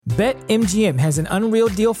BetMGM has an unreal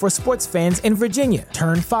deal for sports fans in Virginia.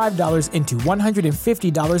 Turn $5 into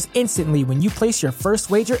 $150 instantly when you place your first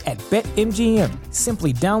wager at BetMGM.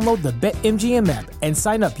 Simply download the BetMGM app and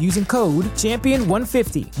sign up using code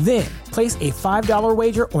Champion150. Then, place a $5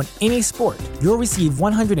 wager on any sport. You'll receive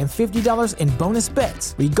 $150 in bonus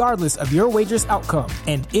bets, regardless of your wager's outcome.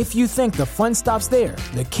 And if you think the fun stops there,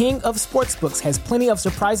 the King of Sportsbooks has plenty of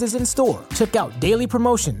surprises in store. Check out daily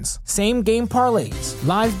promotions, same-game parlays,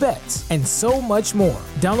 live bets, and so much more.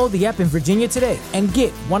 Download the app in Virginia today and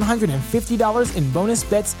get $150 in bonus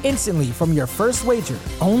bets instantly from your first wager.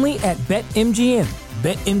 Only at BetMGM.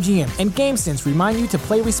 BetMGM and GameSense remind you to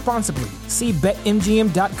play responsibly. See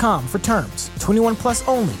BetMGM.com for terms. 21 plus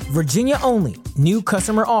only. Virginia only. New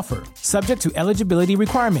customer offer. Subject to eligibility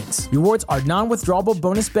requirements. Rewards are non-withdrawable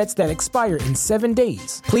bonus bets that expire in 7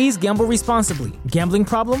 days. Please gamble responsibly. Gambling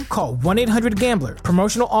problem? Call 1-800-GAMBLER.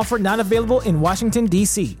 Promotional offer not available in Washington,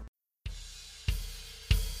 D.C.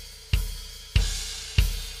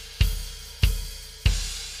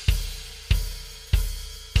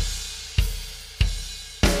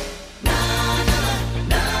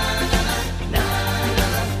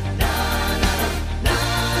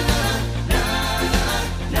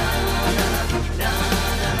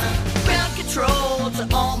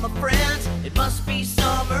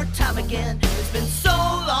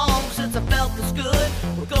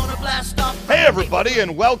 Hey everybody,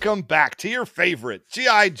 and welcome back to your favorite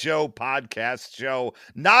G.I. Joe podcast show.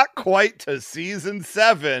 Not quite to season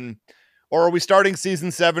 7. Or are we starting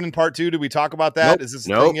season 7 in part 2? Did we talk about that? Nope. Is this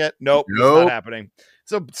a thing yet? Nope, it's not happening.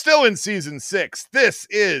 So still in season 6. This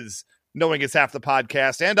is Knowing It's Half the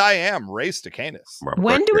Podcast, and I am Ray Stacanis.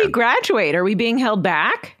 When do we graduate? Are we being held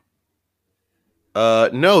back?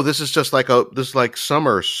 No, this is just like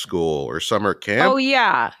summer school or summer camp. Oh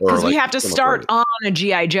yeah, because we have to start party. on a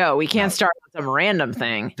G.I. Joe. We can't start with some random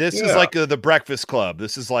thing. This is like the Breakfast Club.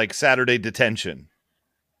 This is like Saturday detention.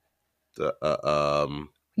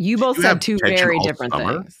 You both said two very different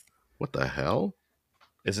things. What the hell?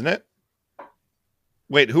 Isn't it?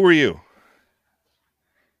 Wait, who are you?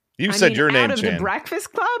 You said your name, out of Chan. the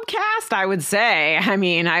Breakfast Club cast, I would say. I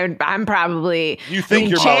mean, I'm probably. You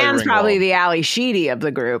think you're Chan's probably the Ali Sheedy of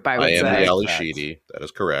the group. I would say. I am the Ali Sheedy. That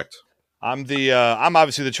is correct. I'm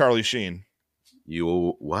obviously the Charlie Sheen.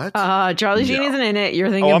 You what? Charlie Sheen isn't in it.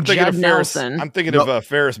 You're thinking of Judd Nelson. I'm thinking of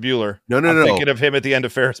Ferris Bueller. No. I'm thinking of him at the end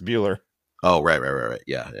of Ferris Bueller. Oh, right.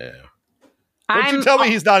 Yeah. Don't you tell me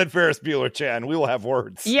he's not in Ferris Bueller, Chan. We will have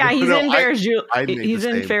words. Yeah, he's in Ferris Bueller. He's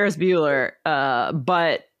in Ferris Bueller,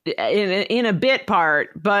 but in a bit part.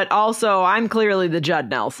 But also, I'm clearly the Judd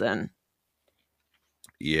Nelson.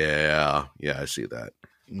 Yeah, I see that.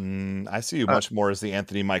 I see you much more as the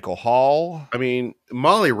Anthony Michael Hall. I mean,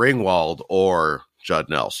 Molly Ringwald or Judd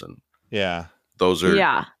Nelson. Yeah. Those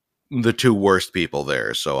are the two worst people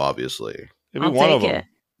there, so obviously. Maybe one of them.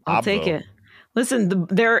 I'll take it. Listen,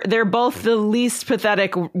 they're both the least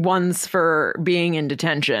pathetic ones for being in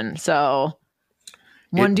detention. So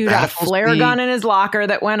one dude had a flare gun in his locker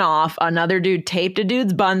that went off. Another dude taped a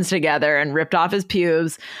dude's buns together and ripped off his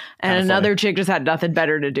pubes. And another chick just had nothing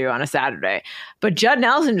better to do on a Saturday. But Judd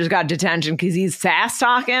Nelson just got detention because he's sass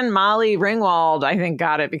talking. Molly Ringwald, I think,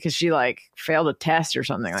 got it because she failed a test or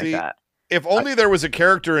something like that. If only there was a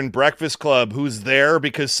character in Breakfast Club who's there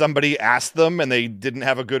because somebody asked them and they didn't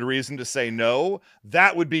have a good reason to say no,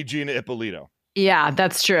 that would be Gina Ippolito. Yeah,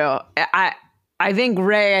 that's true. I think,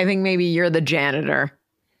 Ray, maybe you're the janitor.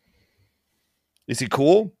 Is he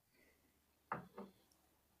cool?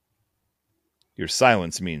 Your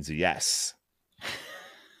silence means yes.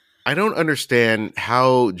 I don't understand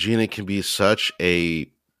how Gina can be such a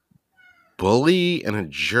bully and a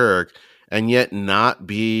jerk and yet not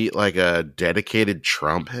be like a dedicated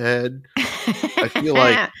Trump head. I feel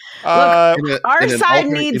like look, our side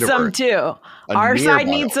needs some too. Our side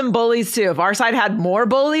needs some bullies too. If our side had more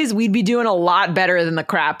bullies, we'd be doing a lot better than the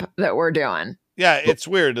crap that we're doing. Yeah, it's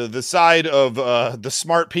weird. The side of the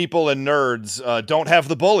smart people and nerds don't have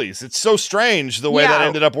the bullies. It's so strange the way that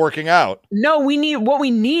ended up working out. No, what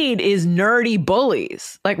we need is nerdy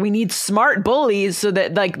bullies. Like we need smart bullies so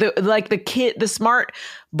that the smart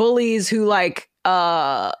bullies who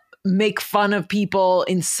make fun of people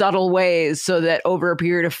in subtle ways so that over a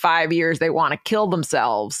period of 5 years they want to kill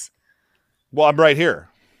themselves. Well, I'm right here.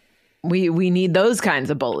 We need those kinds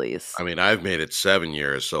of bullies. I mean, I've made it 7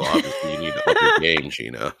 years, so obviously you need to up your game,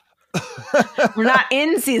 Gina. We're not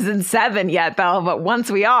in season 7 yet, though, but once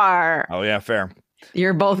we are. Oh, yeah, fair.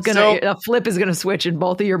 You're both gonna a flip is gonna switch in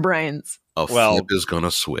both of your brains. Flip is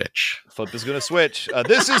gonna switch. Flip is gonna switch.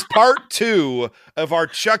 This is part 2 of our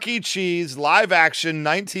Chuck E. Cheese live action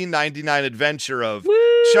 1999 adventure of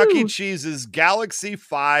Chuck E. Cheese's Galaxy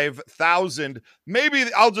 5000. Maybe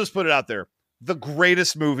I'll just put it out there. The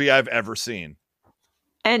greatest movie I've ever seen.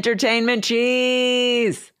 Entertainment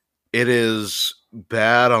cheese. It is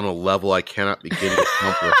bad on a level I cannot begin to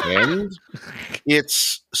comprehend.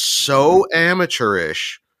 It's so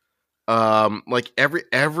amateurish. Like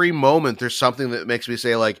every moment there's something that makes me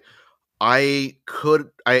say like I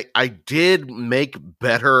did make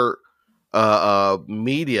better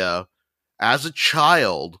media as a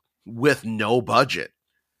child with no budget.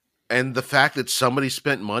 And the fact that somebody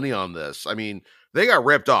spent money on this, I mean, they got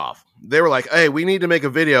ripped off. They were like, "Hey, we need to make a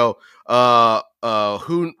video.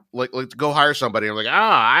 Who let's go hire somebody." I'm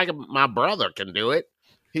like, my brother can do it.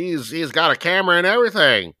 He's got a camera and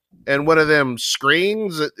everything, and one of them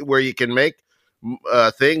screens where you can make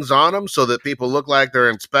things on them so that people look like they're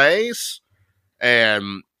in space.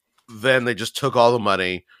 And then they just took all the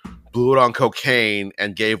money, blew it on cocaine,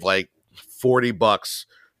 and gave like $40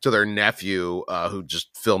 to their nephew who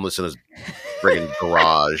just filmed this in his friggin'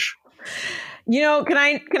 garage. You know, can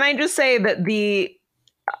I just say that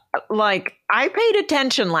I paid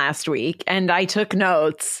attention last week and I took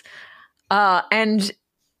notes, and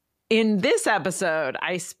in this episode,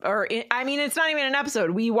 it's not even an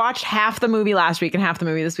episode. We watched half the movie last week and half the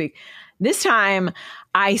movie this week. This time,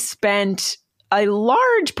 I spent a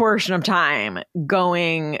large portion of time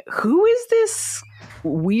going, who is this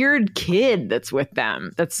weird kid that's with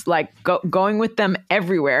them? That's like going with them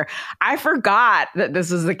everywhere. I forgot that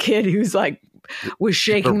this is the kid who's like was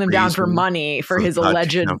shaking them down for money for his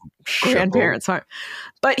alleged grandparents' home.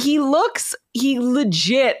 But he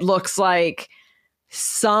legit looks like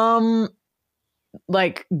some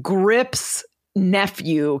like Grip's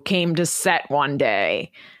nephew came to set one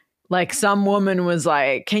day. Like some woman was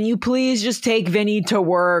like, "Can you please just take Vinny to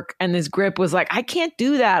work?" And this Grip was like, "I can't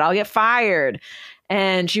do that. I'll get fired."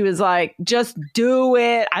 And she was like, "Just do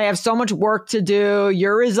it. I have so much work to do.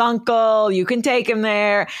 You're his uncle. You can take him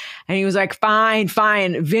there." And he was like, fine.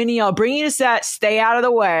 Vinny, I'll bring you to set. Stay out of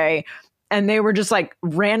the way. And they were just like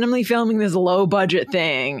randomly filming this low budget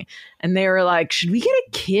thing. And they were like, should we get a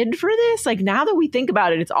kid for this? Like now that we think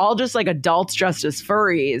about it, it's all just like adults dressed as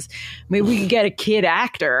furries. Maybe we could get a kid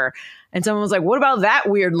actor. And someone was like, what about that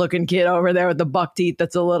weird looking kid over there with the buck teeth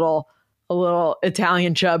that's a little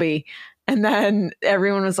Italian chubby? And then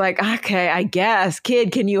everyone was like, okay, I guess.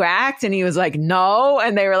 Kid, can you act? And he was like, no.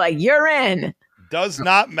 And they were like, you're in. Does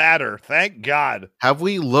not matter. Thank God. Have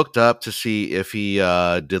we looked up to see if he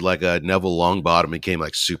did like a Neville Longbottom and became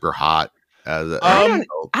like super hot? I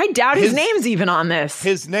doubt his name's even on this.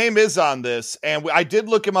 His name is on this. And I did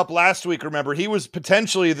look him up last week. Remember, he was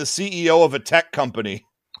potentially the CEO of a tech company.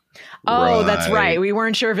 Oh, That's right. We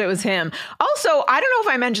weren't sure if it was him. Also, I don't know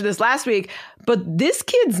if I mentioned this last week, but this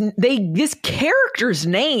character's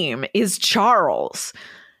name is Charles,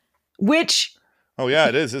 which. Oh yeah,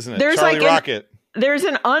 it is, isn't it? There's Charlie Rocket. There's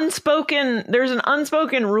an unspoken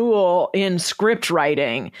rule in script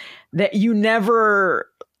writing that you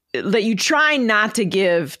try not to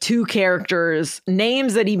give two characters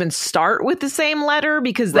names that even start with the same letter,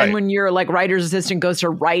 because then when your like writer's assistant goes to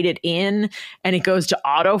write it in and it goes to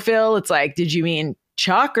autofill, it's like, did you mean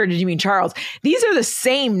Chuck or did you mean Charles? These are the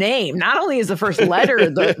same name. Not only is the first letter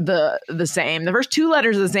the same, the first two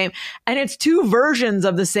letters are the same, and it's two versions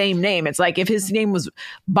of the same name. It's like if his name was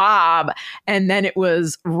Bob and then it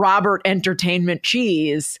was Robert Entertainment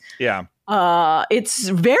Cheese. Yeah. It's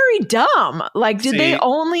very dumb. Like, did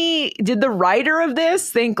the writer of this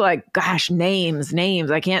think like, gosh, names,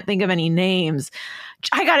 I can't think of any names.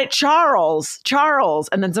 I got it. Charles.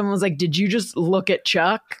 And then someone was like, did you just look at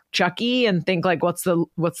Chucky and think like, what's the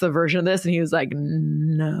version of this? And he was like,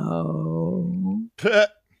 no.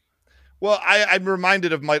 Well, I'm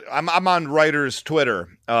reminded of I'm on writers'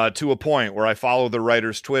 Twitter to a point where I follow the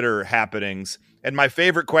writers' Twitter happenings. And my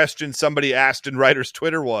favorite question somebody asked in writers'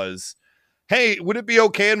 Twitter was, hey, would it be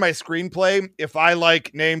okay in my screenplay if I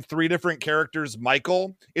like name 3 different characters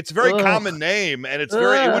Michael? It's a very common name, and it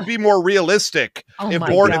would be more realistic if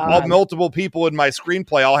multiple people in my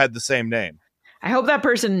screenplay all had the same name. I hope that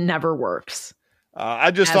person never works.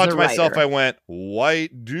 I just thought to myself, I went,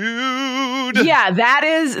 white dude. Yeah, that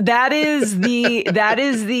is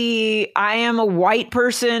the I am a white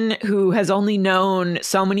person who has only known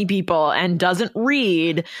so many people and doesn't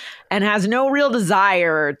read and has no real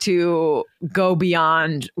desire to go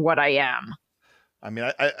beyond what I am. I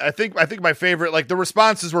mean, I think my favorite, like the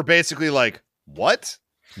responses were basically like, what?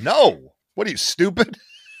 No. What are you, stupid?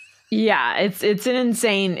 Yeah, it's an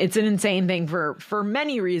insane thing for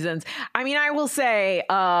many reasons. I mean, I will say,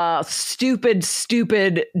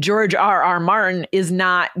 stupid George R.R. Martin is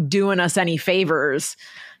not doing us any favors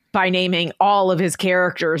by naming all of his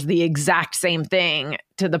characters the exact same thing,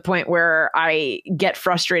 to the point where I get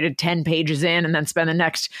frustrated 10 pages in and then spend the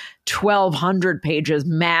next 1,200 pages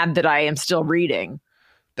mad that I am still reading.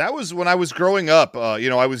 That was when I was growing up.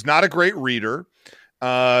 I was not a great reader.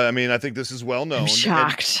 I think this is well known. I'm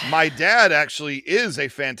shocked. And my dad actually is a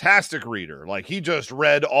fantastic reader. Like, he just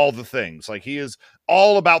read all the things. Like, he is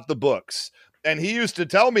all about the books. And he used to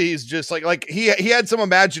tell me, he's just like he had some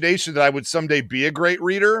imagination that I would someday be a great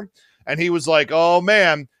reader. And he was like, oh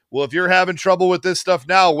man, well, if you're having trouble with this stuff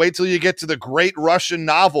now, wait till you get to the great Russian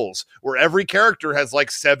novels where every character has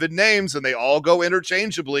like 7 names and they all go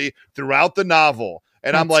interchangeably throughout the novel.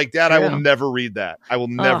 And I'm like, Dad, true. I will never read that. I will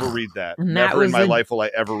never read that. Never in my life will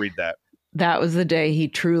I ever read that. That was the day he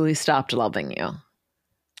truly stopped loving you.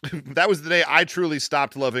 That was the day I truly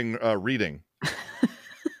stopped loving reading.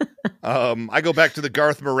 I go back to the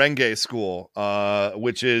Garth Marenghi school,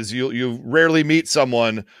 which is you rarely meet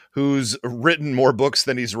someone who's written more books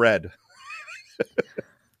than he's read.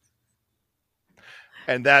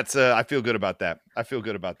 And that's I feel good about that.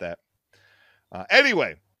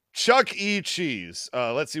 Anyway, Chuck E. Cheese.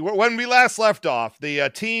 Let's see. When we last left off, the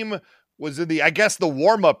team was in the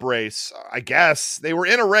warm-up race. I guess they were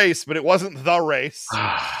in a race, but it wasn't the race.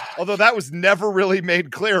 Although that was never really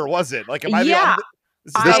made clear, was it? Like, am I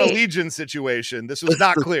this is not a Legion situation. This was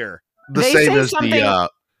not clear. The same as the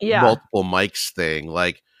multiple mics thing.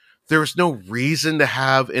 Like, there was no reason to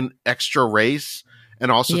have an extra race, and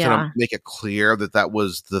also to make it clear that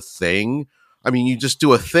was the thing. I mean, you just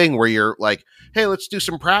do a thing where you're like, hey, let's do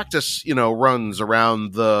some practice, runs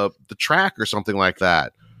around the track or something like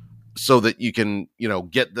that, so that you can,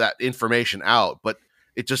 get that information out. But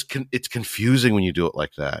it's confusing when you do it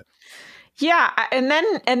like that. Yeah. And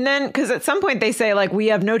then, because at some point they say, like, we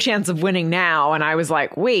have no chance of winning now. And I was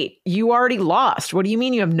like, wait, you already lost. What do you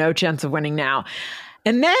mean you have no chance of winning now?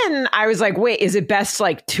 And then I was like, wait, is it best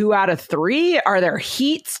like 2 out of 3? Are there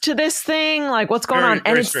heats to this thing? Like, what's going on?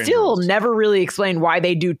 And it's still never really explained why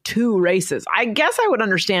they do 2 races. I guess I would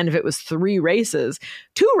understand if it was 3 races.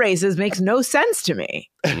 2 races makes no sense to me.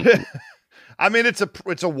 I mean, it's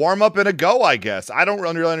a warm up and a go, I guess. I don't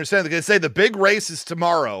really understand. They say the big race is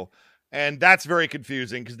tomorrow, and that's very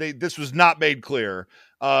confusing because this was not made clear.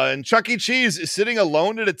 And Chuck E. Cheese is sitting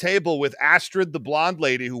alone at a table with Astrid, the blonde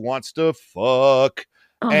lady who wants to fuck.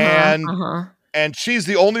 And she's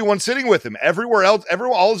the only one sitting with him. Everywhere else,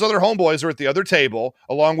 all his other homeboys are at the other table,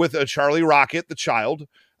 along with Charlie Rocket, the child.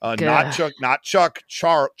 Not Chuck,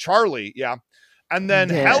 Charlie. Yeah. And then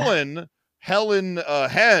Henny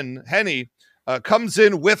comes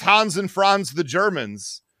in with Hans and Franz, the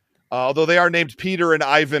Germans, although they are named Peter and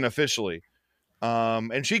Ivan officially.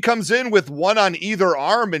 And she comes in with one on either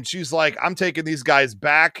arm, and she's like, I'm taking these guys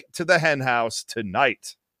back to the hen house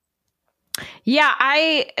tonight. Yeah,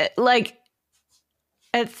 I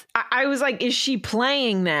was like, is she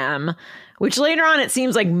playing them? Which later on it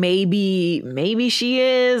seems like maybe she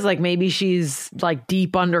is, like, maybe she's like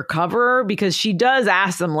deep undercover, because she does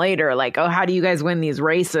ask them later, like, oh, how do you guys win these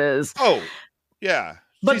races? Oh, yeah.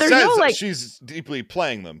 But there's no, like, she's deeply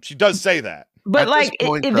playing them. She does say that. But like,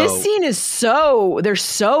 this scene is they're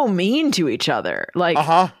so mean to each other. Like,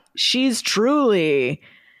 she's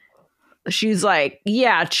like,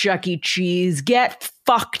 yeah, Chuck E. Cheese, get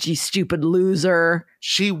fucked, you stupid loser.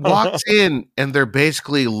 She walks in and they're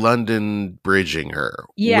basically London bridging her.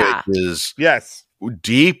 Yeah. Which is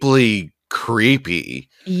deeply creepy.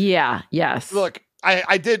 Yeah. Yes. Look,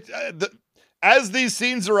 I did, as these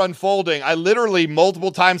scenes are unfolding, I literally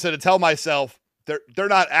multiple times had to tell myself, they're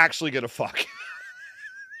not actually going to fuck.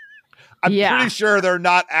 I'm pretty sure they're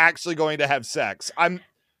not actually going to have sex. I'm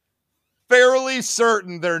fairly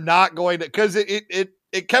certain they're not going to, because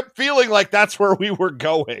it kept feeling like that's where we were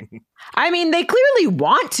going. I mean, they clearly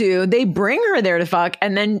want to. They bring her there to fuck,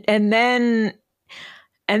 and then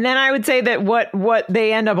I would say that what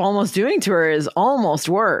they end up almost doing to her is almost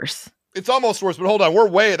worse. It's almost worse, but hold on,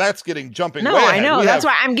 that's jumping way ahead. I know. That's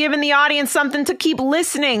why I'm giving the audience something to keep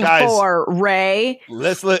listening for, Ray.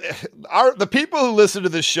 The people who listen to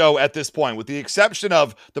this show at this point, with the exception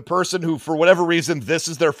of the person who, for whatever reason, this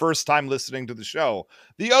is their first time listening to the show,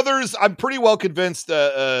 the others, I'm pretty well convinced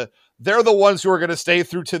they're the ones who are going to stay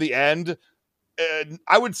through to the end.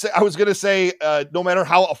 I was going to say, no matter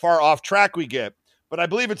how far off track we get, but I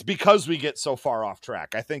believe it's because we get so far off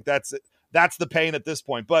track. I think that's the pain at this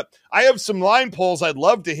point. But I have some line pulls I'd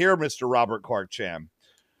love to hear, Mr. Robert Clark Cham.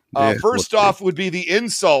 First off would be the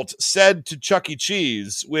insult said to Chuck E.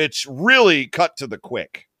 Cheese, which really cut to the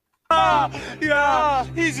quick. Yeah,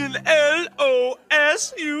 he's an LOSUR.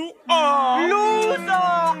 Loser.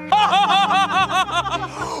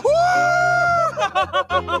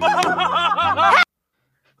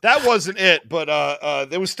 That wasn't it, but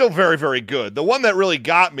it was still very, very good. The one that really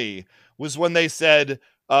got me was when they said,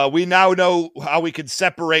 we now know how we can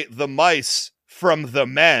separate the mice from the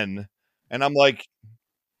men. And I'm like,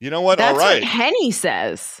 you know what? That's all right. what Henny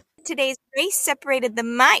says. Today's race separated the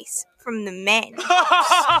mice from the men.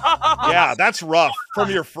 Yeah, that's rough. From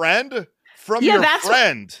your friend? From your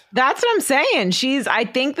friend. That's what I'm saying. I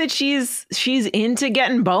think that she's into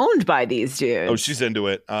getting boned by these dudes. Oh, she's into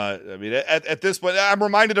it. I mean, at this point, I'm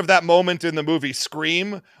reminded of that moment in the movie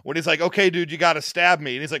Scream when he's like, okay, dude, you got to stab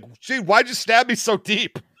me. And he's like, gee, why'd you stab me so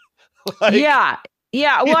deep? Like, yeah.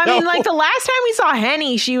 Well, I mean, like the last time we saw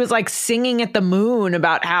Henny, she was like singing at the moon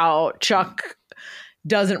about how Chuck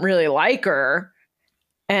doesn't really like her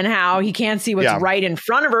and how he can't see what's right in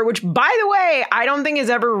front of her, which, by the way, I don't think is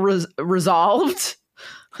ever resolved.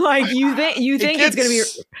 Like you think it's going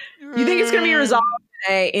to be resolved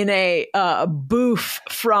in a boof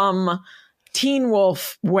from Teen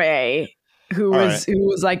Wolf way, who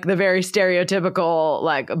was like the very stereotypical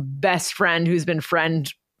like best friend who's been friend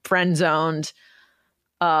zoned.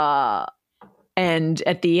 And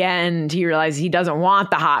at the end, he realizes he doesn't want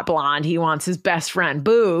the hot blonde. He wants his best friend,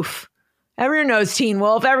 Boof. Everyone knows Teen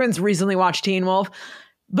Wolf. Everyone's recently watched Teen Wolf.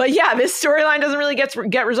 But yeah, this storyline doesn't really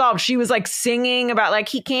get resolved. She was like singing about like,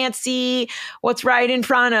 he can't see what's right in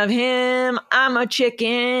front of him. I'm a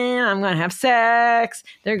chicken. I'm going to have sex.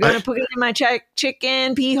 They're going to put it in my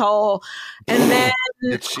chicken pee hole. And then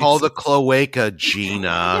it's called a cloaca,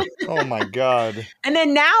 Gina. Oh my God. And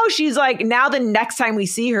then now she's like, now the next time we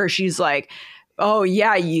see her, she's like, oh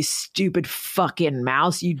yeah, you stupid fucking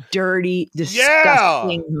mouse, you dirty,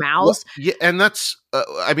 disgusting mouse. Well, yeah, and that's,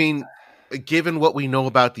 I mean, given what we know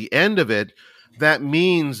about the end of it, that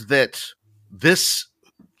means that this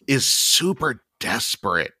is super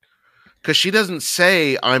desperate. Because she doesn't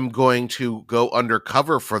say, I'm going to go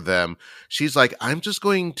undercover for them. She's like, I'm just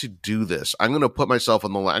going to do this. I'm going to put myself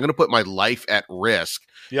on the line. I'm going to put my life at risk.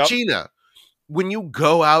 Yep. Gina, when you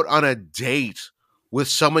go out on a date with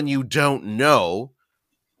someone you don't know,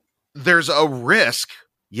 there's a risk,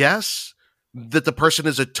 yes, that the person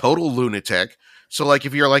is a total lunatic. So like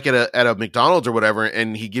if you're like at a McDonald's or whatever,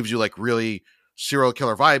 and he gives you like really serial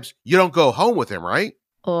killer vibes, you don't go home with him, right?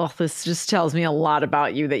 Oh, this just tells me a lot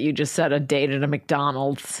about you that you just said a date at a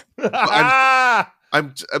McDonald's.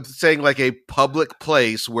 I'm saying like a public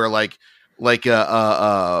place where like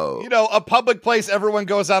a public place everyone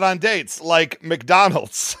goes out on dates, like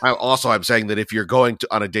McDonald's. I'm saying that if you're going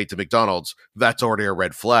on a date to McDonald's, that's already a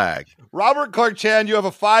red flag. Robert Clark Chan, you have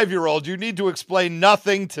a 5-year-old. You need to explain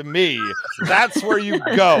nothing to me. That's where you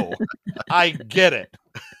go. I get it.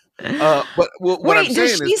 But what I'm saying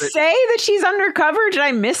does she say that she's undercover? Did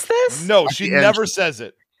I miss this? No, she never says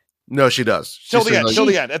it. No, she does. Till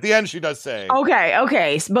the end. At the end, she does say.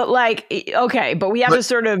 Okay. But we have to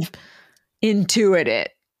sort of intuit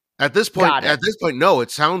it. At this point, no,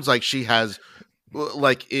 it sounds like she has,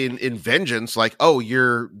 like in vengeance, like, oh,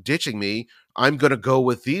 you're ditching me. I'm going to go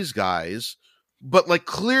with these guys. But like,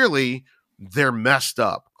 clearly they're messed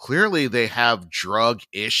up. Clearly they have drug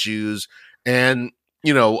issues and,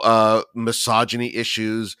 misogyny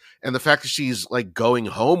issues. And the fact that she's like going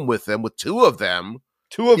home with them, with two of them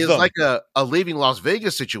is like a leaving Las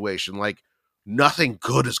Vegas situation. Like nothing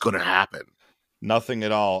good is going to happen. Nothing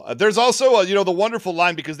at all. There's also, the wonderful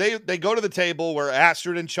line because they go to the table where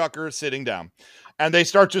Astrid and Chuck are sitting down and they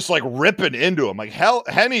start just like ripping into him. Like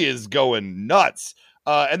Henny is going nuts.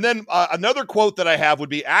 And then another quote that I have would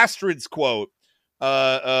be Astrid's quote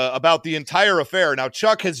about the entire affair. Now,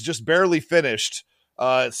 Chuck has just barely finished.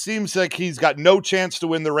 It seems like he's got no chance to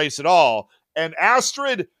win the race at all. And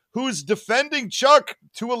Astrid, who's defending Chuck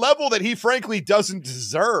to a level that he frankly doesn't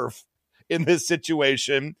deserve in this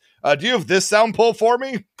situation. Do you have this sound pull for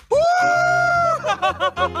me?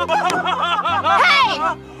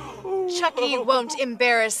 Hey! Chucky won't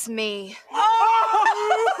embarrass me.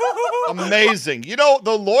 Amazing.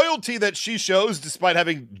 The loyalty that she shows despite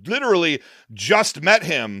having literally just met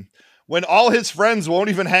him when all his friends won't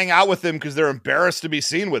even hang out with him because they're embarrassed to be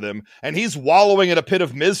seen with him. And he's wallowing in a pit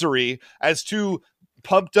of misery as two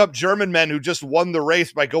pumped up German men who just won the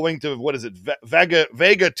race by going to,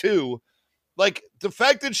 Vega 2. Like, the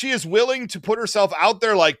fact that she is willing to put herself out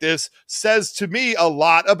there like this says to me a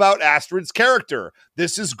lot about Astrid's character.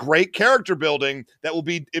 This is great character building that will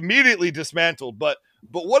be immediately dismantled. But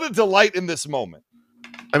what a delight in this moment.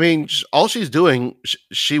 I mean, all she's doing,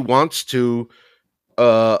 she wants to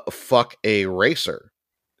fuck a racer,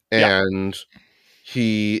 and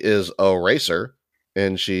he is a racer,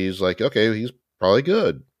 and she's like, okay, he's probably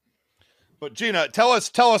good. But Gina, tell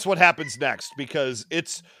us what happens next, because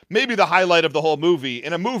it's maybe the highlight of the whole movie,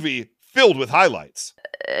 in a movie filled with highlights.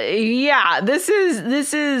 This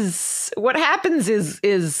is what happens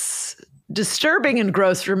is disturbing and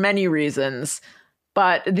gross for many reasons.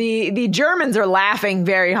 But the Germans are laughing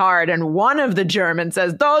very hard, and one of the Germans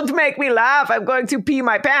says, "Don't make me laugh, I'm going to pee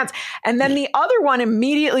my pants." And then the other one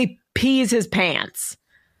immediately pees his pants.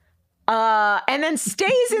 And then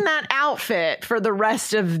stays in that outfit for the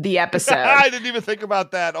rest of the episode. I didn't even think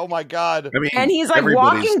about that. Oh my God. I mean, and he's like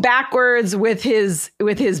walking backwards with his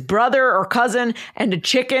brother or cousin and a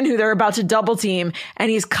chicken who they're about to double team.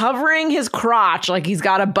 And he's covering his crotch like he's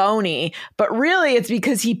got a bony. But really it's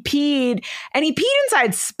because he peed, and he peed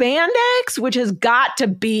inside spandex, which has got to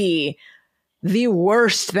be the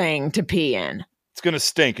worst thing to pee in. It's going to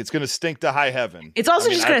stink. It's going to stink to high heaven. It's also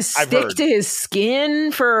just going to stick to his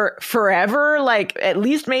skin for forever. Like, at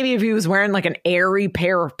least maybe if he was wearing like an airy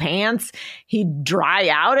pair of pants, he'd dry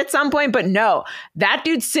out at some point. But no, that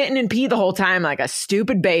dude's sitting in pee the whole time like a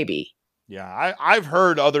stupid baby. Yeah, I've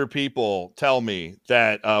heard other people tell me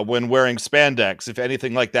that when wearing spandex, if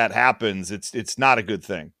anything like that happens, it's not a good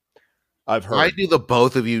thing. I've heard. Why do the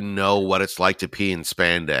both of you know what it's like to pee in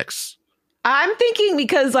spandex? I'm thinking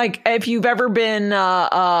because, like, if you've ever been,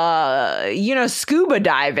 scuba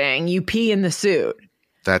diving, you pee in the suit.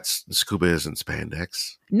 That's scuba isn't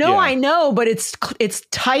spandex. No, yeah. I know, but it's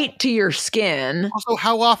tight to your skin. Also,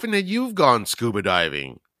 how often have you gone scuba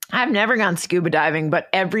diving? I've never gone scuba diving, but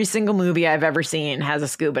every single movie I've ever seen has a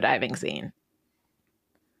scuba diving scene.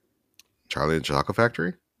 Charlie and the Chocolate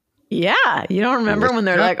Factory? Yeah, you don't remember when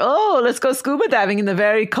they're like, "Oh, let's go scuba diving in the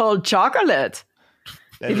very cold chocolate."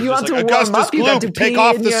 And if you want like, to warm up, you got to take pee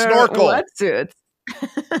off in the your snorkel. Wetsuits.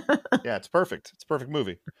 Yeah, it's perfect. It's a perfect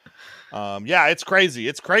movie. Yeah, it's crazy.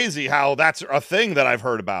 It's crazy how that's a thing that I've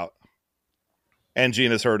heard about, and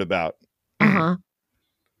Gina's heard about. Uh-huh.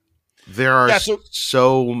 There are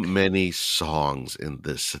so many songs in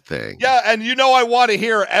this thing. Yeah, and I want to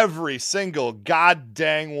hear every single god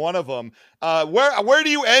dang one of them. Where do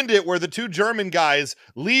you end it? Where the two German guys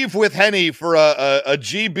leave with Henny for a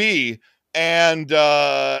GB? And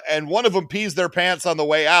one of them pees their pants on the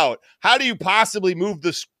way out. How do you possibly move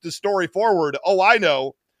the story forward? Oh, I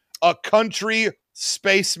know. A country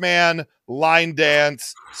spaceman line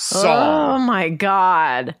dance song. Oh, my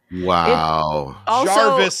God. Wow.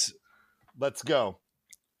 Jarvis, let's go.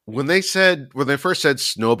 When they first said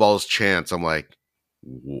Snowball's Chance, I'm like,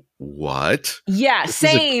 what? Yeah,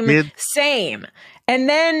 same. And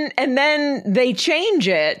then they change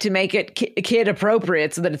it to make it kid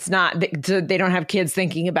appropriate so that it's not, so they don't have kids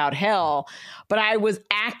thinking about hell. But I was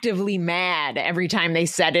actively mad every time they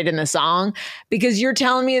said it in the song, because you're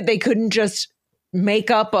telling me that they couldn't just make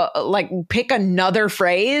up pick another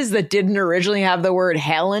phrase that didn't originally have the word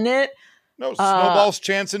hell in it. No, Snowball's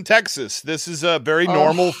Chance in Texas. This is a very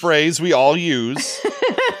normal phrase we all use.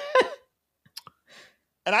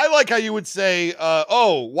 And I like how you would say,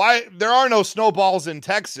 why there are no snowballs in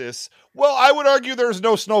Texas. Well, I would argue there's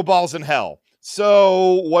no snowballs in hell.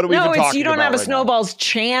 So what are we even talking about? You don't have a right snowball's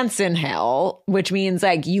chance in hell, which means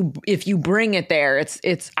like if you bring it there,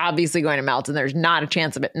 it's obviously going to melt, and there's not a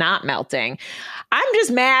chance of it not melting. I'm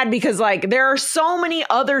just mad because like there are so many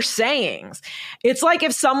other sayings. It's like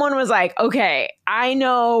if someone was like, okay, I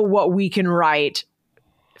know what we can write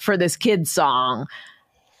for this kid's song.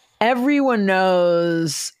 Everyone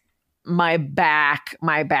knows my back,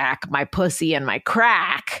 my pussy, and my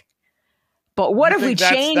crack. But what if we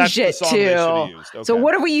changed it to? Okay. So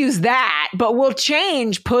what if we use that, but we'll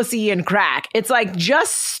change pussy and crack? It's like,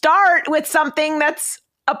 just start with something that's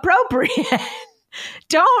appropriate.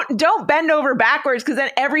 Don't bend over backwards, because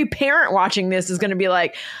then every parent watching this is going to be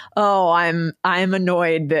like, oh, I'm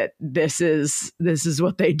annoyed that this is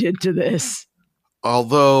what they did to this.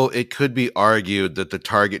 Although it could be argued that the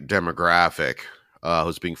target demographic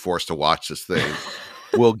who's being forced to watch this thing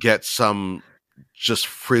will get some just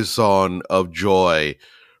frisson of joy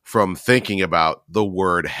from thinking about the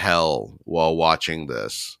word hell while watching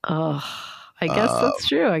this. Oh, I guess that's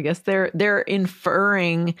true. I guess they're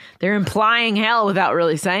implying hell without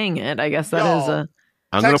really saying it. I guess that is a...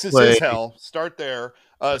 Texas is hell. Start there.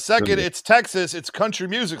 Second, it's Texas. It's country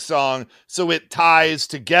music song, so it ties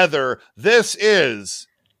together. This is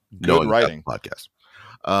good writing. Podcast.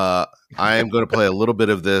 I am going to play a little bit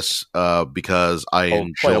of this because I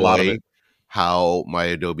enjoy how my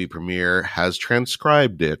Adobe Premiere has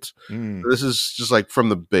transcribed it. This is just like from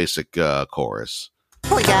the basic chorus.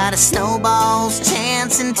 We got a snowball's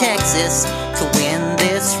chance in Texas to win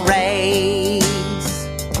this race.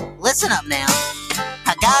 Listen up now.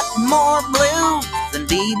 I got more blues than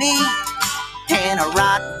BB, and a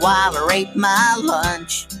Rottweiler ate my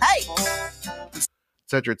lunch. Hey!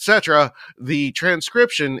 Etc., etc. The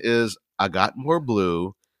transcription is, I got more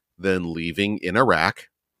blue than leaving in Iraq.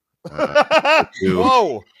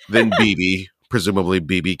 Whoa! Than BB, presumably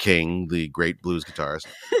BB King, the great blues guitarist.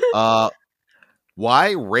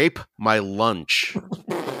 Why rape my lunch?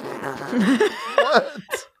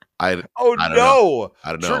 I don't know.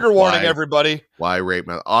 Trigger warning, everybody. Why rape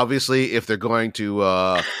my... Obviously, if they're going to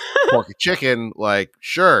pork a chicken, like,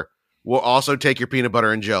 sure, we'll also take your peanut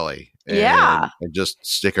butter and jelly. And just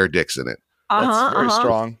stick our dicks in it. That's very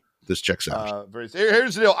strong. This checks out.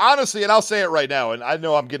 Here's the deal. Honestly, and I'll say it right now, and I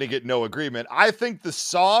know I'm going to get no agreement. I think the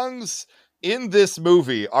songs in this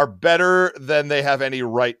movie are better than they have any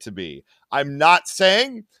right to be. I'm not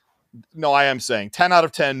saying... No, I am saying 10 out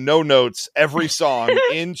of 10, no notes, every song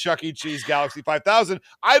in Chuck E. Cheese Galaxy 5000.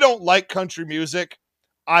 I don't like country music.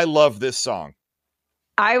 I love this song.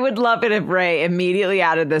 I would love it if Ray immediately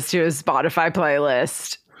added this to his Spotify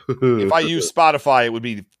playlist. If I use Spotify, it would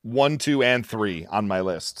be 1, 2, and 3 on my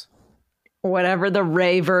list. Whatever the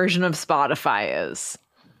Ray version of Spotify is.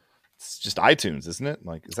 It's just iTunes, isn't it?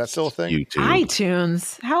 Like, is that still a thing? YouTube.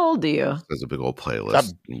 iTunes. How old are you? There's a big old playlist. I'm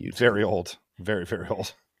very old. Very, very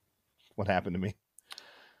old. What happened to me?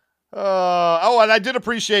 And I did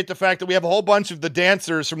appreciate the fact that we have a whole bunch of the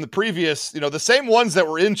dancers from the previous, the same ones that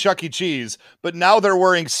were in Chuck E. Cheese, but now they're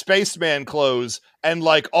wearing spaceman clothes and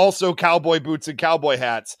like also cowboy boots and cowboy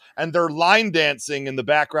hats, and they're line dancing in the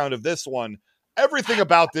background of this one. Everything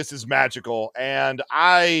about this is magical, and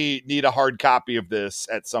I need a hard copy of this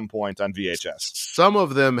at some point on VHS. Some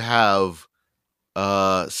of them have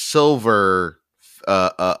silver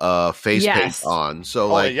face paint on,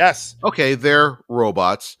 so okay, they're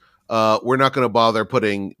robots. We're not going to bother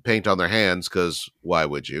putting paint on their hands because why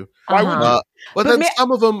would you? But then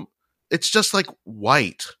some of them, it's just like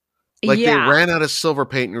white, like they ran out of silver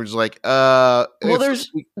paint, and you're just like,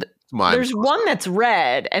 there's one that's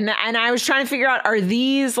red, and I was trying to figure out, are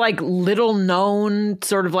these like little known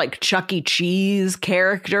sort of like Chuck E. Cheese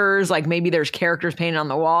characters? Like maybe there's characters painted on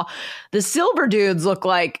the wall. The silver dudes look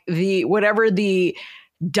like whatever the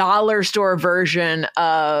dollar store version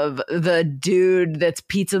of the dude that's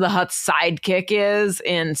Pizza the Hutt's sidekick is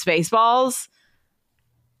in Spaceballs.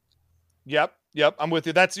 Yep, I'm with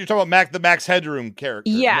you. You're talking about the Max Headroom character.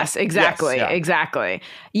 Yes, exactly. Yes, yeah. Exactly.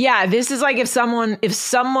 Yeah, this is like if someone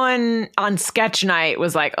on sketch night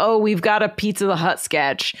was like, "Oh, we've got a Pizza the Hutt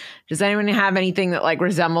sketch. Does anyone have anything that like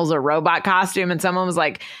resembles a robot costume?" And someone was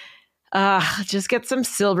like, just get some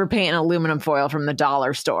silver paint and aluminum foil from the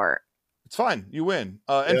dollar store. It's fine. You win.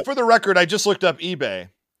 And for the record, I just looked up eBay.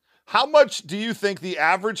 How much do you think the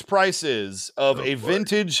average price is of a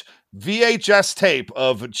vintage VHS tape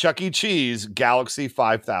of Chuck E. Cheese Galaxy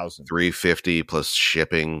 5000? $350 plus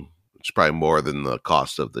shipping, which is probably more than the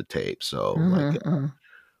cost of the tape. So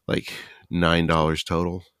like $9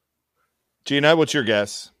 total. Gina, what's your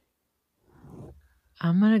guess?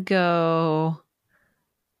 I'm going to go...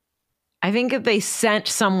 I think that they sent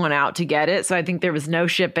someone out to get it. So I think there was no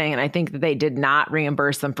shipping, and I think that they did not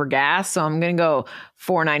reimburse them for gas. So I'm going to go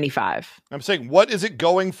 $4.95. I'm saying, what is it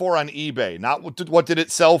going for on eBay? Not what did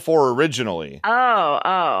it sell for originally?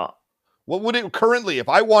 Oh. What would it currently, if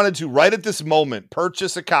I wanted to right at this moment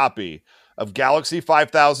purchase a copy of Galaxy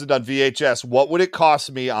 5000 on VHS, what would it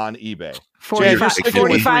cost me on eBay?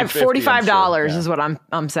 $45 is what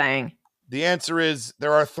I'm saying. The answer is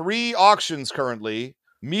there are 3 auctions currently.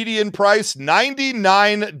 Median price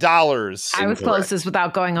 $99. I was closest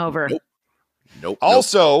without going over. Nope.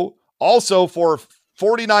 Also for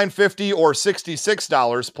 $49.50 or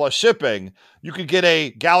 $66 plus shipping, you could get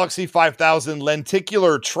a Galaxy 5000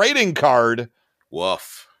 lenticular trading card.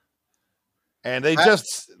 Woof. And they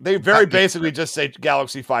basically just say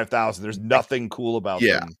Galaxy 5000. There's nothing cool about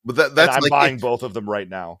them. But that's I'm buying both of them right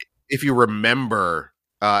now. If you remember,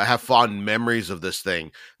 have fond memories of this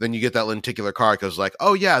thing, then you get that lenticular card because like,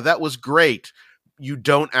 oh yeah, that was great. You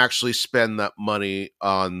don't actually spend that money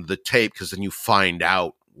on the tape because then you find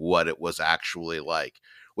out what it was actually like.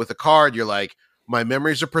 With a card, you're like, my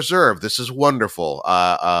memories are preserved. This is wonderful.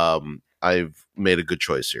 I've made a good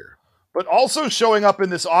choice here. But also showing up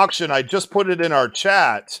in this auction, I just put it in our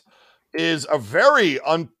chat, is a very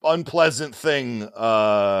unpleasant thing.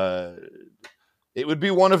 It would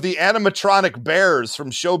be one of the animatronic bears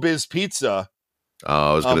from Showbiz Pizza.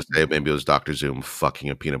 I was going to say maybe it was Dr. Zoom fucking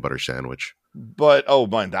a peanut butter sandwich. But oh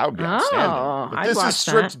man, that would be outstanding. But I'd this is watch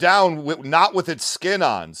stripped down, not with its skin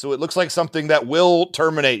on, so it looks like something that will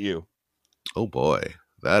terminate you. Oh boy,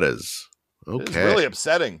 that is okay. It's really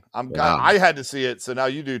upsetting. Wow. I had to see it, so now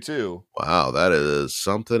you do too. Wow, that is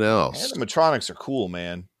something else. Animatronics are cool,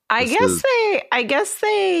 man. I guess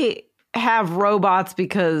they have robots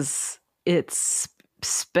because it's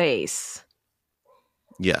space.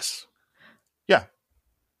 Yes. Yeah,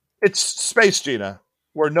 it's space, Gina,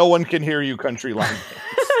 where no one can hear you country line.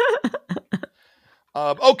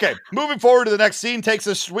 Okay, moving forward to the next scene takes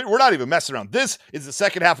us. We're not even messing around. This is the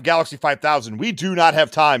second half of Galaxy 5000. We do not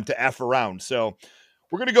have time to F around. So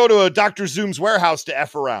we're going to go to a Dr. Zoom's warehouse to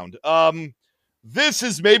F around. This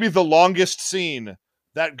is maybe the longest scene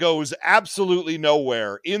that goes absolutely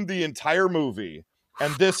nowhere in the entire movie.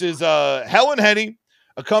 And this is Helen Henny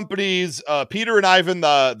accompanies Peter and Ivan,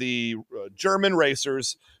 the German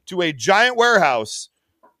racers, to a giant warehouse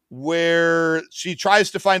where she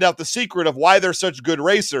tries to find out the secret of why they're such good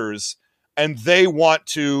racers, and they want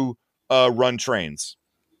to run trains.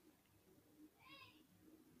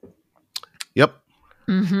 Yep.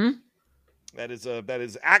 Mm-hmm. That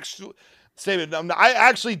is actually statement. I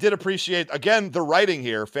actually did appreciate, again, the writing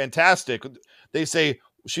here. Fantastic.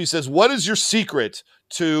 She says, "What is your secret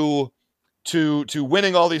to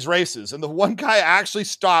winning all these races?" And the one guy actually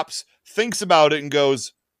stops, thinks about it, and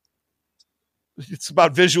goes, "It's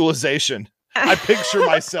about visualization. I picture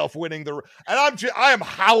myself winning and I am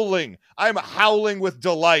howling. I am howling with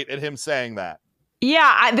delight at him saying that."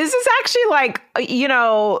 Yeah, this is actually like,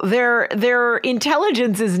 their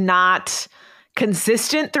intelligence is not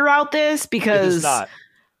consistent throughout this because it is not.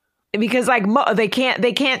 Because like they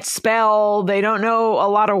can't spell, they don't know a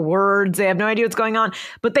lot of words, they have no idea what's going on,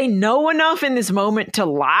 but they know enough in this moment to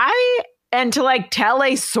lie and to like tell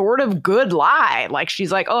a sort of good lie. Like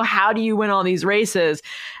she's like, "Oh, how do you win all these races?"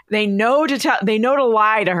 They know to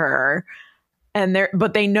lie to her,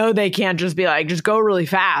 but they know they can't just be like, just go really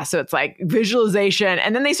fast. So it's like visualization,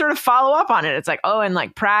 and then they sort of follow up on it. It's like, oh, and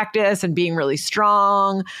like practice and being really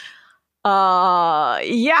strong. And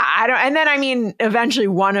then I mean, eventually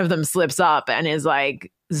one of them slips up and is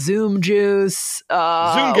like Zoom juice,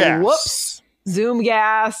 Zoom gas. Whoops, Zoom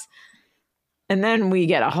gas. And then we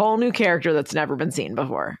get a whole new character that's never been seen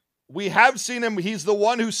before. We have seen him. He's the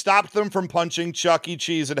one who stopped them from punching Chuck E.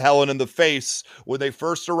 Cheese and Helen in the face when they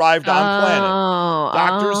first arrived on planet.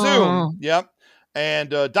 Dr. Zoom. Yep. And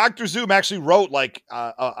Dr. Zoom actually wrote like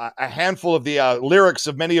a handful of the lyrics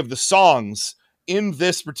of many of the songs in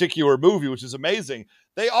this particular movie, which is amazing.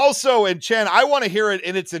 They also, and Chen, I want to hear it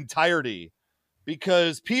in its entirety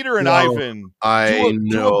because Peter and Ivan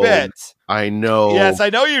do a bit. I know. Yes, I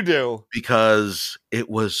know you do. Because it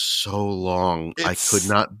was so long. I could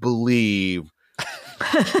not believe.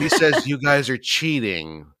 He says, "You guys are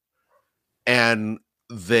cheating." And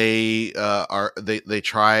they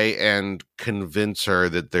try and convince her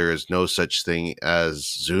that there is no such thing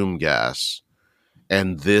as Zoom gas.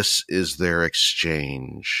 And this is their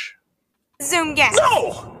exchange. Zoom gas.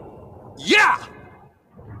 No! Yeah!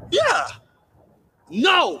 Yeah!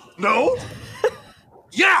 No! No!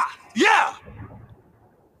 Yeah! Yeah!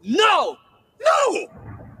 No! No!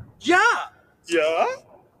 Yeah! Yeah!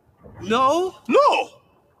 No! No!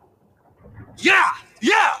 Yeah!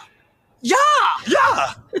 Yeah! Yeah!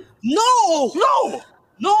 Yeah! No! No!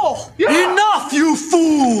 No! Yeah. Enough, you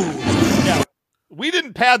fool! Yeah. We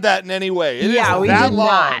didn't pad that in any way. It is we that did long.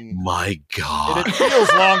 not. My God. And it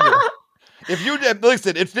feels longer. If you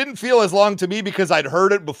listen, it didn't feel as long to me because I'd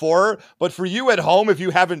heard it before. But for you at home, if you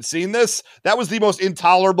haven't seen this, that was the most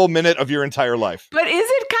intolerable minute of your entire life. But is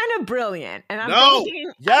it kind of brilliant? And I'm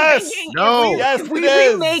thinking, yes, if we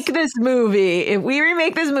remake this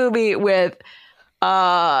movie with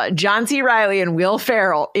John C. Reilly and Will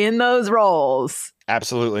Ferrell in those roles,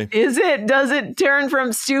 absolutely. Does it turn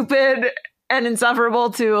from stupid and insufferable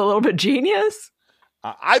to a little bit genius?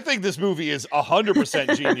 I think this movie is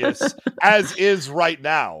 100% genius, as is right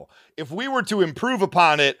now. If we were to improve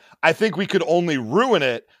upon it, I think we could only ruin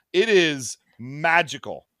it. It is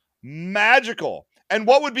magical. Magical. And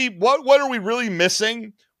what are we really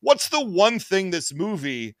missing? What's the one thing this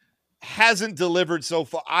movie hasn't delivered so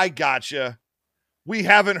far? I gotcha. We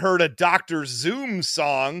haven't heard a Dr. Zoom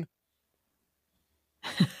song.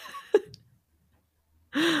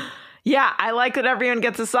 Yeah, I like that everyone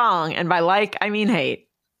gets a song, and by like, I mean hate.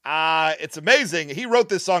 It's amazing. He wrote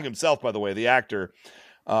this song himself, by the way, the actor.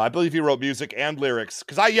 I believe he wrote music and lyrics.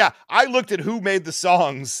 Because I looked at who made the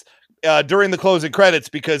songs during the closing credits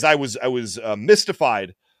because I was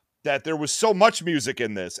mystified that there was so much music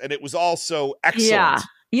in this, and it was all so excellent. Yeah.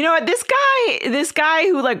 You know what? This guy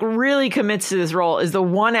who like really commits to this role is the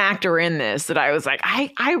one actor in this that I was like,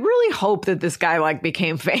 I really hope that this guy like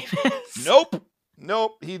became famous.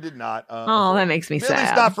 Nope, he did not. That makes me sad. At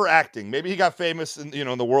least not for acting. Maybe he got famous in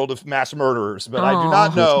the world of mass murderers, but I do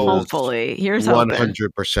not know. Hopefully, here's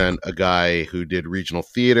 100% a guy who did regional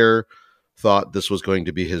theater, thought this was going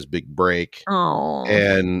to be his big break,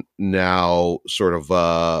 and now sort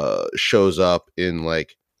of shows up in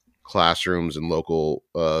like classrooms and local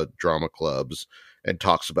drama clubs and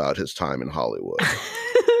talks about his time in Hollywood.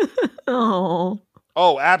 Oh,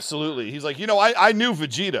 absolutely. He's like, I knew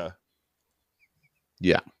Vegeta.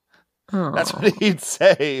 Yeah. That's what he'd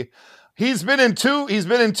say. He's been in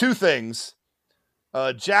two things.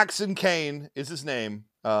 Jackson Kane is his name.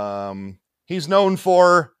 He's known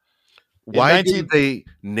for why did they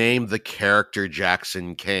name the character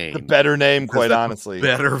Jackson Kane? The better name, quite honestly.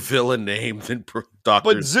 Better villain name than Dr.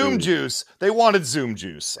 But Zoom Juice, they wanted Zoom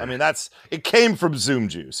Juice. I mean, it came from Zoom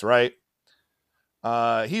Juice, right?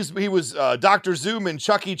 He was Dr. Zoom in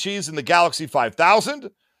Chuck E. Cheese in the Galaxy 5000.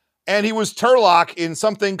 And he was Turlock in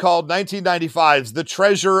something called 1995's The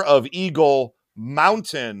Treasure of Eagle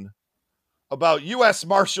Mountain, about U.S.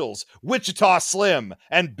 Marshals Wichita Slim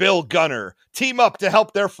and Bill Gunner team up to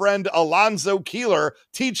help their friend Alonzo Keeler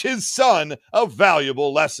teach his son a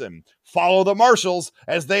valuable lesson. Follow the Marshals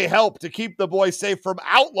as they help to keep the boy safe from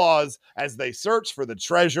outlaws as they search for the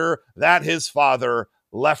treasure that his father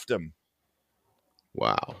left him.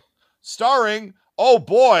 Wow. Starring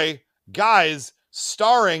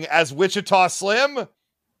as Wichita Slim,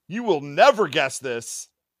 you will never guess this,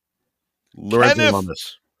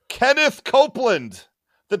 Kenneth Copeland,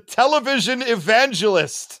 the television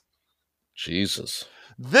evangelist. Jesus.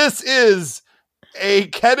 This is a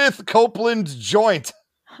Kenneth Copeland joint.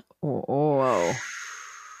 Whoa.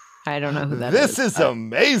 I don't know who that is. This is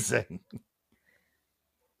amazing.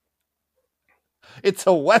 It's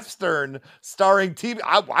a Western starring TV.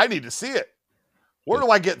 I need to see it. Where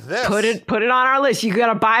do I get this? Put it on our list. You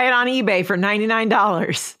got to buy it on eBay for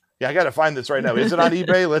 $99. Yeah, I got to find this right now. Is it on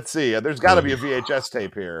eBay? Let's see. There's got to be a VHS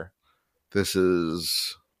tape here. This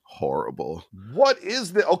is horrible. What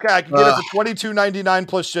is the? Okay, I can get it for $22.99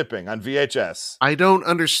 plus shipping on VHS. I don't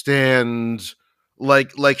understand.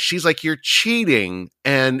 Like she's like, you're cheating,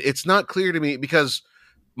 and it's not clear to me because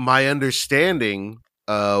my understanding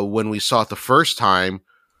when we saw it the first time,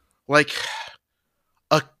 like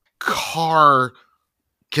a car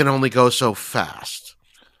can only go so fast.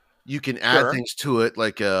 You can add things to it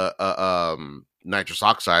like a nitrous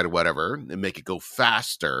oxide or whatever and make it go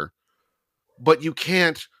faster, but you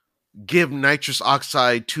can't give nitrous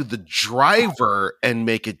oxide to the driver and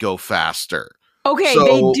make it go faster. Okay, so,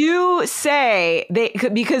 they do say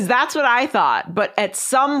because that's what I thought, but at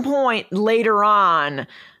some point later on,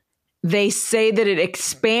 they say that it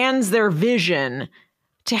expands their vision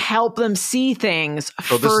to help them see things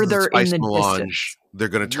further in the distance. They're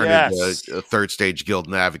going to turn into a third stage guild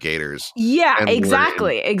navigators. Yeah,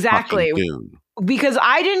 exactly. Because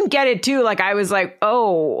I didn't get it too. Like I was like,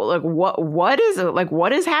 oh, like what is it? Like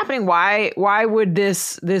what is happening? Why would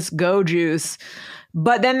this go juice?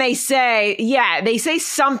 But then they say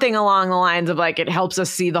something along the lines of like it helps us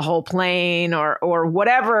see the whole plane or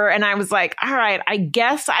whatever. And I was like, all right, I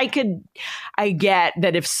guess I get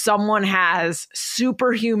that if someone has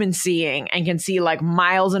superhuman seeing and can see like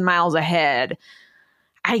miles and miles ahead,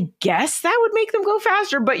 I guess that would make them go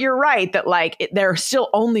faster. But you're right that like they're still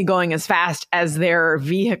only going as fast as their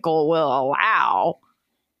vehicle will allow.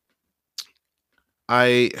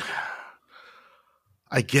 I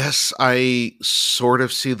guess I sort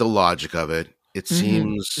of see the logic of it. It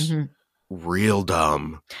seems real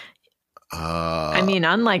dumb. I mean,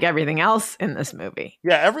 unlike everything else in this movie.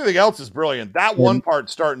 Yeah, everything else is brilliant. That one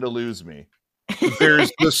part's starting to lose me.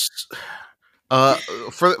 There's this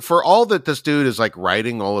for all that this dude is like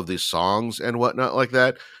writing all of these songs and whatnot like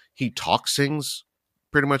that, he sings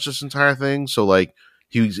pretty much this entire thing. So like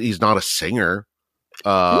he's not a singer.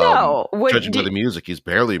 Judging by the music, he's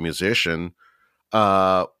barely a musician.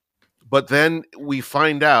 But then we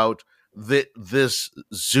find out that this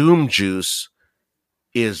Zoom Juice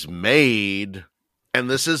is made, and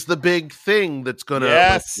this is the big thing that's going to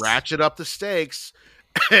like, ratchet up the stakes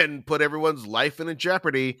and put everyone's life in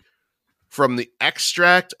jeopardy from the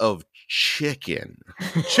extract of chicken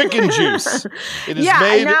juice. It is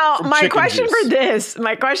made now from my question juice.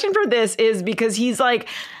 my question for this is because he's like,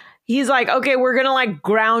 okay, we're going to like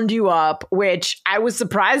ground you up, which I was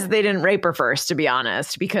surprised they didn't rape her first, to be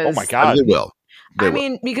honest, because oh my God, they will. I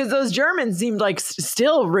mean, because those Germans seemed like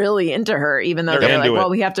still really into her, even though they're like, well,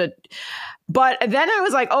 we have to. But then I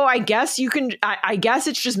was like, oh, I guess you can, I guess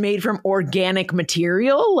it's just made from organic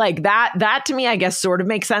material. Like that to me, I guess sort of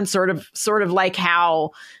makes sense. Sort of like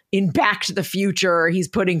how in Back to the Future, he's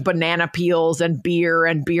putting banana peels and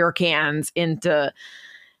beer cans into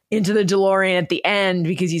the DeLorean at the end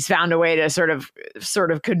because he's found a way to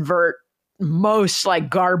sort of convert most like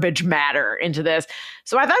garbage matter into this.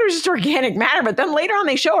 So I thought it was just organic matter, but then later on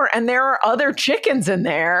they show her and there are other chickens in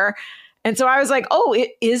there. And so I was like, oh,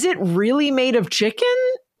 is it really made of chicken?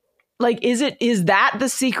 Like, is that the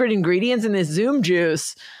secret ingredients in this Zoom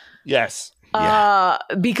juice? Yes.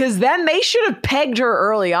 Because then they should have pegged her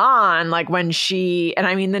early on, like when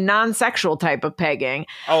the non-sexual type of pegging.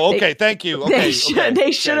 Oh, okay. Thank you. Okay.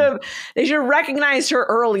 They should have recognized her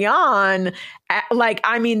early on.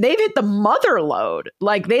 They've hit the mother lode.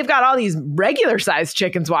 Like they've got all these regular sized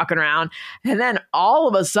chickens walking around. And then all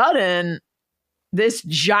of a sudden, this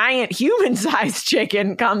giant human-sized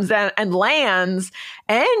chicken comes in and lands,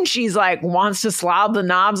 and she's like, wants to slob the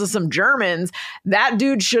knobs of some Germans. That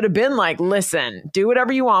dude should have been like, listen, do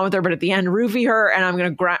whatever you want with her, but at the end, roofie her, and I'm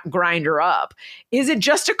going to grind her up. Is it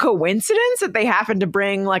just a coincidence that they happen to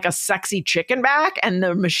bring like a sexy chicken back and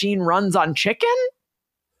the machine runs on chicken?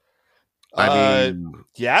 I mean,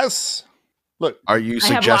 yes. Look, are you I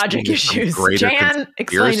have logic issues. Jan,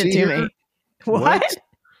 explain it to me. What?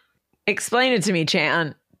 Explain it to me,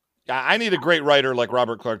 Chan. I need a great writer like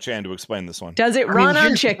Robert Clark Chan to explain this one. Does it run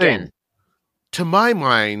on chicken? To my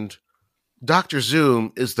mind, Dr.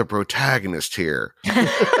 Zoom is the protagonist here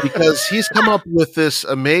because he's come up with this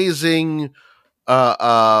amazing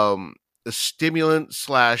stimulant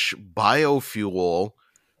 / biofuel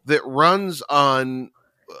that runs on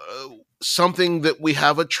something that we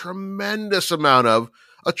have a tremendous amount of,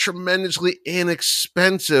 a tremendously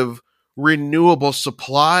inexpensive renewable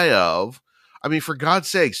supply of. I mean, for God's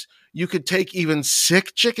sakes, you could take even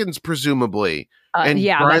sick chickens, presumably, and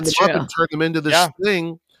grind them up and turn them into this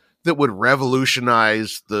thing that would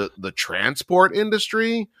revolutionize the transport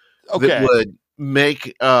industry. Okay. That would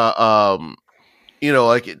make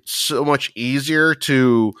like it's so much easier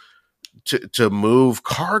to move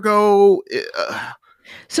cargo.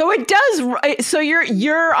 So it does. So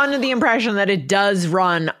you're under the impression that it does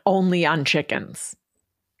run only on chickens.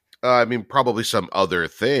 I mean, probably some other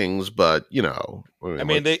things, but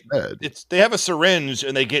they have a syringe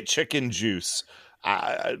and they get chicken juice,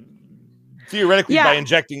 theoretically by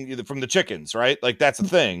injecting from the chickens, right? Like that's a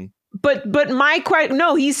thing. But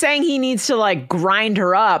no, he's saying he needs to like grind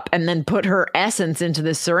her up and then put her essence into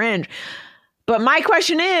the syringe. But my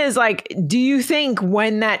question is, like, do you think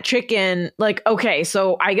when that chicken, like, okay,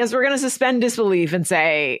 so I guess we're going to suspend disbelief and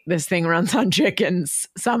say this thing runs on chickens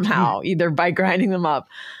somehow, either by grinding them up.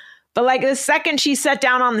 But like the second she sat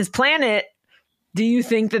down on this planet, do you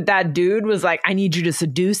think that dude was like, I need you to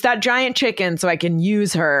seduce that giant chicken so I can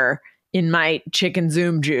use her in my chicken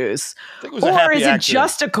Zoom juice? Or is it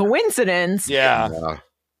just a coincidence? Yeah.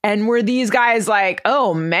 And were these guys like,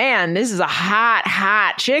 oh man, this is a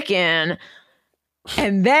hot chicken.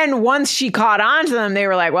 And then once she caught on to them, they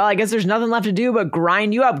were like, well, I guess there's nothing left to do but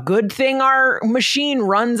grind you up. Good thing our machine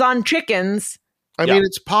runs on chickens. I mean,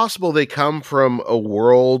 it's possible they come from a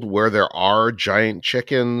world where there are giant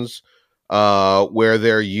chickens, where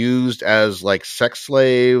they're used as like sex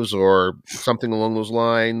slaves or something along those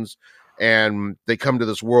lines. And they come to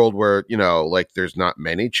this world where, like there's not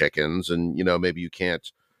many chickens and, maybe you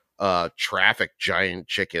can't traffic giant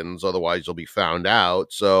chickens. Otherwise you'll be found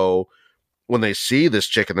out. So when they see this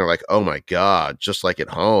chicken, they're like, oh my God, just like at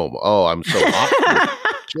home. Oh, I'm so hot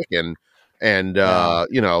chicken. And,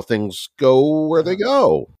 things go where they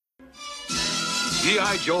go.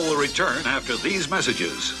 G.I. Joe will return after these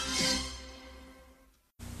messages.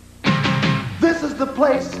 This is the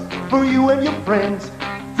place for you and your friends.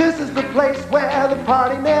 This is the place where the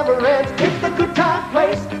party never ends. It's the good time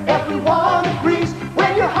place, everyone agrees.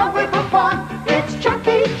 When you're hungry for fun, it's Chuck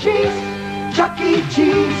E. Cheese. Chuck E.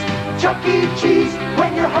 Cheese, Chuck E. Cheese.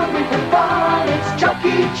 When you're hungry for fun, it's Chuck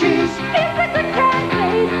E. Cheese. It's the good time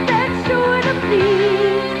place that's sure to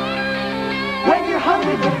please. When you're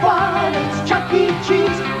hungry for fun, it's Chuck E.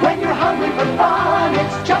 Cheese. When you're hungry for fun,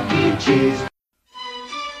 it's Chuck E. Cheese.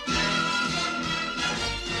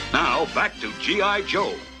 Now, back to G.I.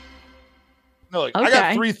 Joe. No, I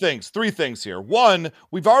got three things here. One,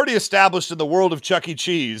 we've already established in the world of Chuck E.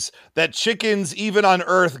 Cheese that chickens, even on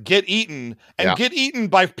Earth, get eaten and get eaten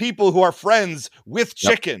by people who are friends with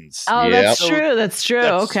chickens. Oh, that's true. That's true.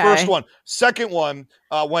 That's first one. Second one,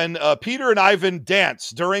 when Peter and Ivan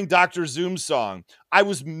dance during Dr. Zoom's song, I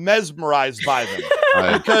was mesmerized by them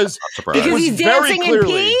because he's dancing in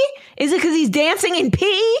pee? Is it because he's dancing in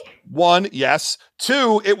pee? One, yes.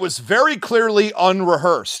 2, it was very clearly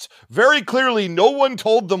unrehearsed. Very clearly, no one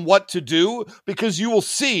told them what to do, because you will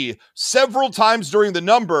see several times during the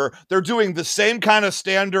number, they're doing the same kind of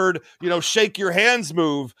standard, shake your hands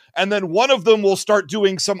move, and then one of them will start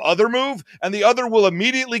doing some other move, and the other will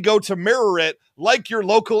immediately go to mirror it like your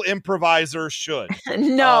local improviser should.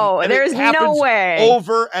 No, there's no way.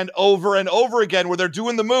 Over and over and over again, where they're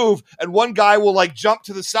doing the move, and one guy will like jump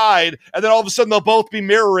to the side, and then all of a sudden they'll both be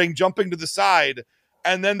mirroring, jumping to the side.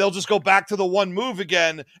 And then they'll just go back to the one move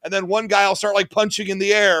again. And then one guy will start like punching in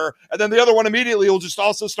the air. And then the other one immediately will just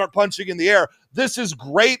also start punching in the air. This is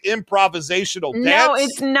great improvisational dance. No,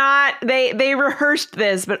 it's not. They rehearsed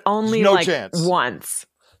this, but only once.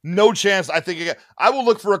 No chance. I think I will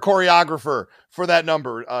look for a choreographer for that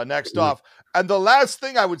number next off. And the last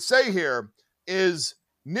thing I would say here is,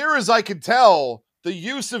 near as I can tell, the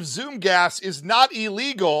use of Zoom gas is not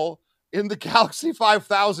illegal in the Galaxy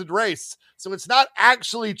 5000 race. So it's not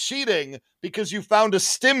actually cheating because you found a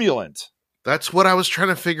stimulant. That's what I was trying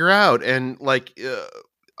to figure out. And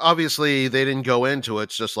obviously they didn't go into it.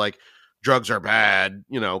 It's just like drugs are bad,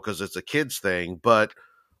 because it's a kid's thing. But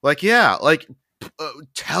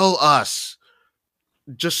tell us,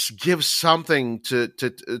 just give something to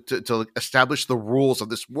establish the rules of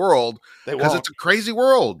this world, because it's a crazy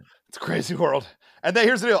world. It's a crazy world. And then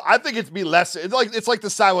here's the deal. I think it's like the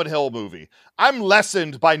Silent Hill movie. I'm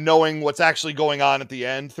lessened by knowing what's actually going on at the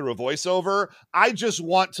end through a voiceover. I just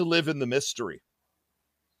want to live in the mystery.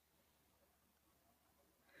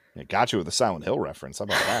 It got you with the Silent Hill reference. How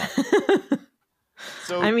about that?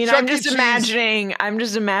 So I'm just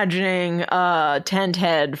imagining Tent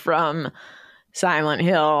Head from Silent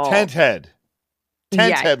Hill. Tent Head,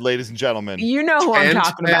 ladies and gentlemen. You know who I'm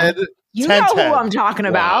talking about. You know who I'm talking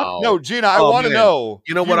about. Wow. No, Gina, I want to know.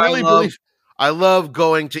 You know what I love? I love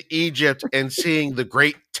going to Egypt and seeing the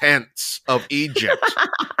great tents of Egypt.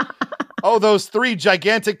 Oh, those 3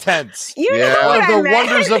 gigantic tents. You know what the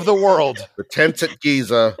wonders of the world. The tents at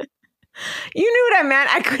Giza. You knew what I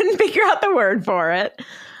meant. I couldn't figure out the word for it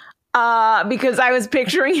because I was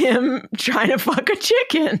picturing him trying to fuck a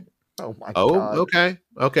chicken. Oh my God.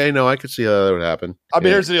 Okay. No, I could see how that would happen. I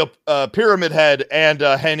mean, here's the deal. Pyramid Head and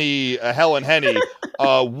Helen Henny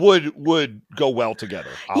would go well together.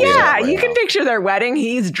 You can picture their wedding.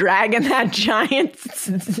 He's dragging that giant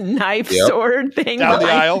knife sword thing down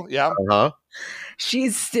the aisle. Yeah. Uh-huh.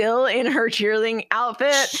 She's still in her cheerleading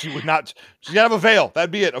outfit. She would not. She's got to have a veil.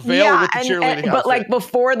 That'd be it. A veil with the cheerleading outfit. But like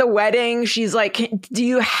before the wedding, she's like, do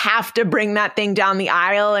you have to bring that thing down the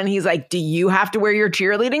aisle? And he's like, do you have to wear your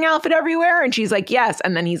cheerleading outfit everywhere? And she's like, yes.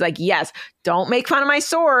 And then he's like, yes. Don't make fun of my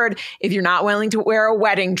sword if you're not willing to wear a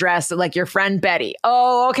wedding dress like your friend Betty.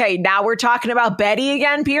 Oh, okay. Now we're talking about Betty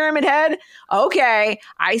again, Pyramid Head? Okay.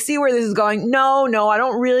 I see where this is going. No, I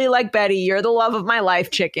don't really like Betty. You're the love of my life,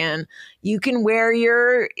 chicken. You can wear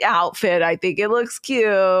your outfit. I think it looks cute.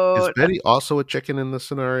 Is Betty also a chicken in this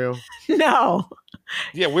scenario? No.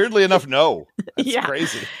 Yeah, weirdly enough, no. That's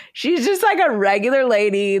crazy. She's just like a regular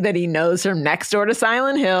lady that he knows from next door to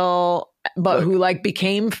Silent Hill, but who like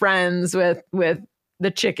became friends with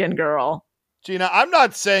the chicken girl. Gina, I'm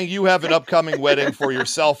not saying you have an upcoming wedding for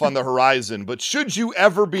yourself on the horizon, but should you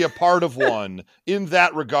ever be a part of one in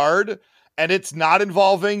that regard, and it's not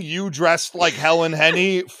involving you dressed like Helen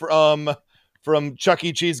Henny from Chuck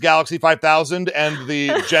E. Cheese Galaxy 5000, and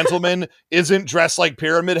the gentleman isn't dressed like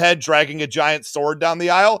Pyramid Head dragging a giant sword down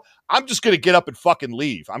the aisle, I'm just going to get up and fucking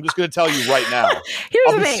leave. I'm just going to tell you right now.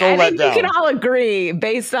 Here's the thing. I think we can all agree,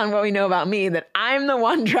 based on what we know about me, that I'm the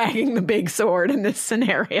one dragging the big sword in this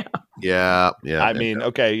scenario. Yeah. I mean,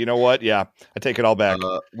 okay, you know what? Yeah, I take it all back.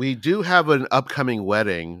 We do have an upcoming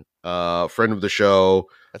wedding. Friend of the show.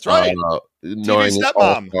 That's right. Knowing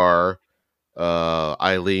All-Star.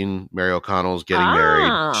 Eileen Mary O'Connell's getting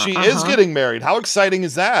married. She is getting married. How exciting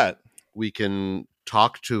is that? We can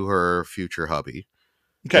talk to her future hubby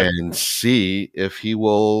and see if he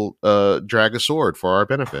will drag a sword for our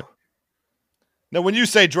benefit. Now, when you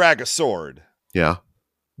say drag a sword,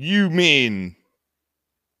 you mean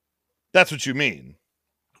that's what you mean.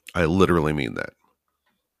 I literally mean that.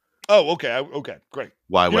 Oh, okay. Okay, great.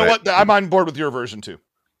 Why? You know what? I'm on board with your version too.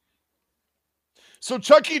 So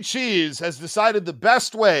Chuck E. Cheese has decided the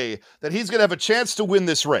best way that he's going to have a chance to win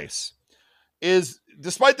this race is,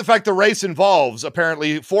 despite the fact the race involves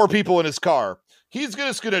apparently 4 people in his car, he's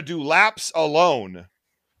just going to do laps alone,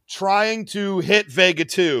 trying to hit Vega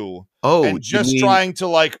 2. Oh, and just trying to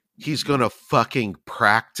like... He's going to fucking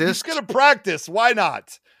practice? He's going to practice. Why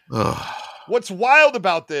not? Ugh. What's wild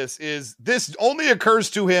about this is this only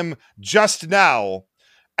occurs to him just now.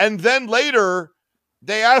 And then later...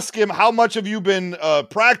 they ask him, how much have you been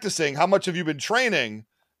practicing? How much have you been training?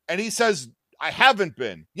 And he says, I haven't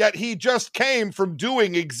been. Yet he just came from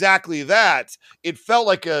doing exactly that. It felt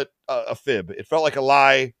like a fib. It felt like a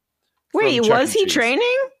lie. Wait, was he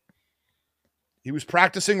training? He was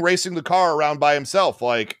practicing racing the car around by himself.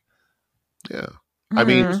 Like, yeah. I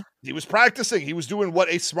mean, he was practicing. He was doing what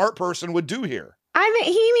a smart person would do here. I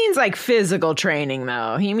think he means like physical training,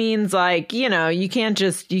 though. He means like, you know, you can't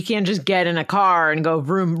just get in a car and go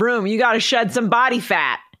vroom vroom. You got to shed some body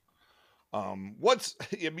fat.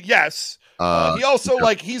 Yes. He also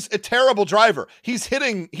he's a terrible driver. He's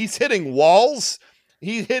hitting walls.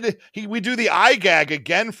 We do the eye gag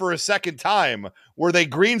again for a second time where they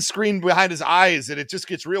green screen behind his eyes and it just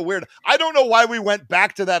gets real weird. I don't know why we went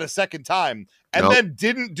back to that a second time and then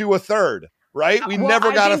didn't do a third, right? We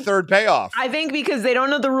never got a third payoff. I think because they don't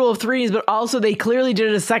know the rule of threes, but also they clearly did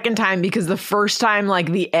it a second time because the first time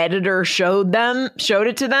like the editor showed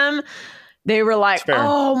it to them, they were like,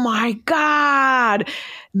 oh my God,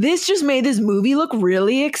 this just made this movie look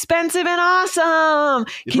really expensive and awesome.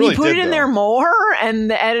 Can you put it in there more? And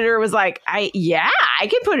the editor was like, I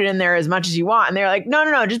can put it in there as much as you want. And they're like,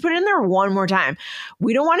 no, just put it in there one more time.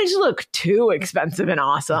 We don't want it to look too expensive and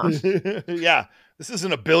awesome. Yeah, this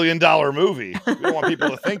isn't $1 billion movie. We don't want people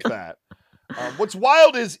to think that. What's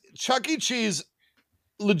wild is Chuck E. Cheese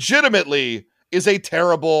legitimately is a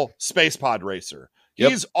terrible space pod racer.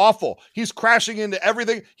 He's awful. He's crashing into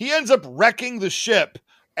everything. He ends up wrecking the ship.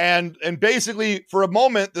 And basically, for a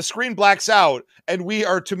moment, the screen blacks out, and we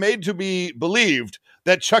are made to be believed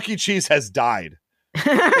that Chuck E. Cheese has died.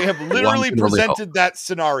 They have literally presented that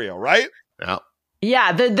scenario, right? Yeah.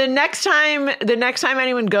 Yeah. The next time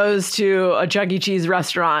anyone goes to a Chuck E. Cheese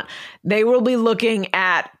restaurant, they will be looking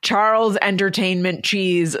at Charles Entertainment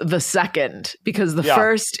Cheese II because the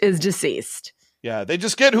first is deceased. Yeah, they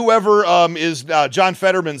just get whoever is John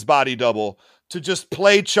Fetterman's body double to just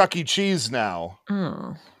play Chuck E. Cheese now.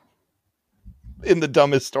 Oh. In the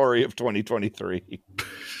dumbest story of 2023.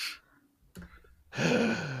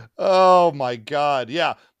 Oh my God.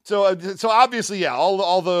 Yeah. So obviously, yeah,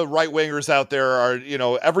 all the right wingers out there are, you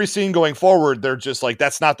know, every scene going forward, they're just like,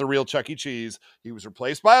 that's not the real Chuck E. Cheese. He was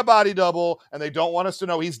replaced by a body double and they don't want us to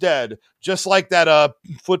know he's dead. Just like that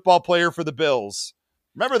football player for the Bills.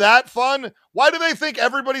 Remember that fun? Why do they think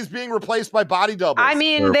everybody's being replaced by body doubles? I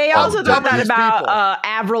mean, they also thought that about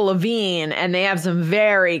Avril Lavigne, and they have some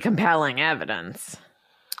very compelling evidence.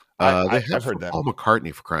 I've heard that. Paul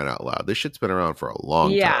McCartney, for crying out loud. This shit's been around for a long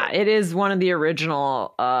time. Yeah, it is one of the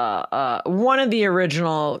original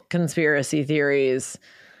conspiracy theories,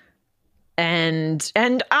 and to be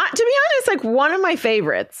honest, like one of my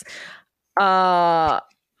favorites.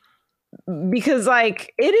 Because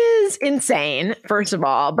like it is insane, first of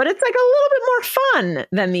all, but it's like a little bit more fun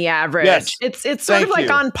than the average. Yes. It's sort of like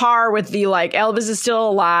on par with the like Elvis is still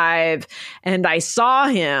alive and I saw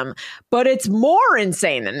him, but it's more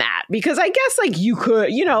insane than that because I guess like you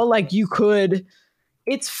could,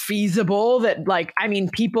 it's feasible that like, I mean,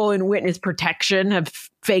 people in witness protection have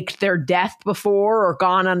faked their death before or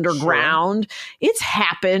gone underground. Sure. It's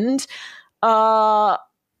happened. But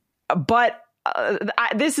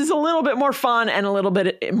this is a little bit more fun and a little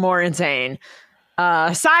bit more insane.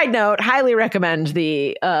 Side note, highly recommend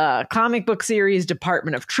the comic book series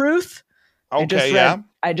Department of Truth. Okay,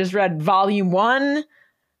 I just read volume 1.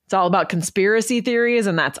 It's all about conspiracy theories,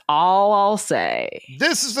 and that's all I'll say.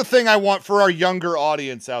 This is the thing I want for our younger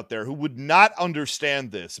audience out there who would not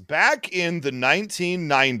understand this. Back in the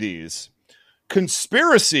 1990s,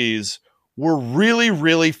 conspiracies were really,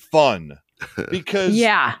 really fun. Because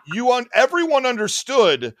everyone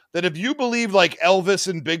understood that if you believed like Elvis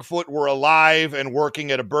and Bigfoot were alive and working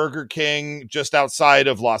at a Burger King just outside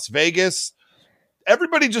of Las Vegas,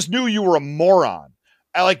 everybody just knew you were a moron.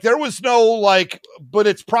 And like there was no like, but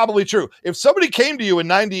it's probably true. If somebody came to you in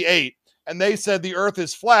 98 and they said the earth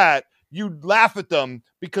is flat, you'd laugh at them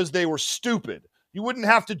because they were stupid. You wouldn't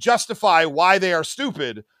have to justify why they are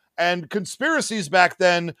stupid. And conspiracies back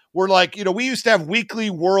then were like, you know, we used to have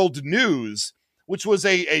Weekly World News, which was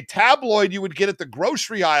a tabloid you would get at the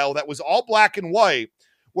grocery aisle that was all black and white,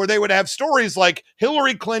 where they would have stories like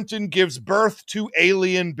Hillary Clinton gives birth to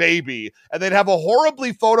alien baby. And they'd have a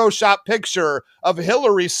horribly photoshopped picture of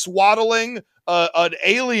Hillary swaddling an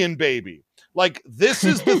alien baby. Like, this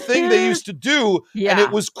is the thing they used to do. Yeah. And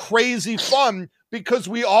it was crazy fun because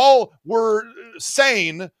we all were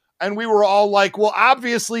sane. And we were all like, well,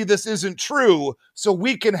 obviously this isn't true, so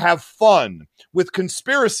we can have fun with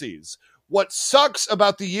conspiracies. What sucks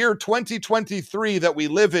about the year 2023 that we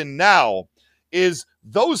live in now is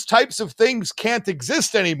those types of things can't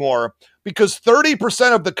exist anymore because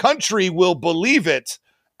 30% of the country will believe it,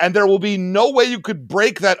 and there will be no way you could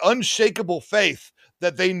break that unshakable faith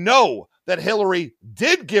that they know that Hillary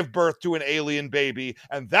did give birth to an alien baby,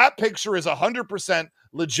 and that picture is 100%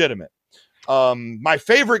 legitimate. My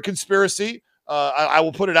favorite conspiracy, I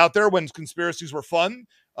will put it out there when conspiracies were fun.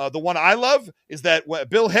 The one I love is that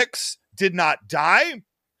Bill Hicks did not die.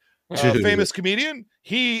 Famous comedian.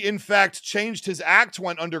 He, in fact, changed his act,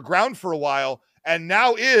 went underground for a while, and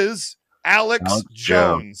now is Alex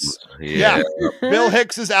Jones. Yeah. Bill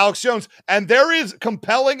Hicks is Alex Jones. And there is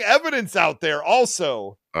compelling evidence out there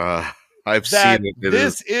also. I've seen it.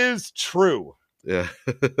 This is true. Yeah.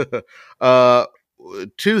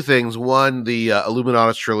 Two things. One, the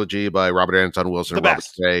Illuminatus trilogy by Robert Anton Wilson and Robert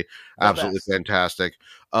Day. Absolutely fantastic.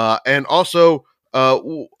 And also,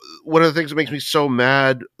 one of the things that makes me so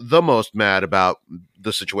mad, the most mad about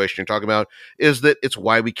the situation you're talking about, is that it's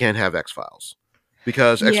why we can't have X-Files.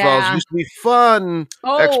 Because X-Files used to be fun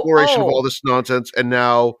exploration of all this nonsense, and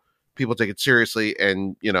now people take it seriously,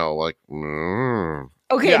 and, like...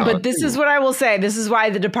 Okay, but this is what I will say. This is why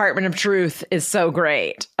the Department of Truth is so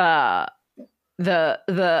great. Okay.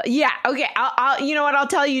 I'll you know what? I'll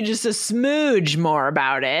tell you just a smooge more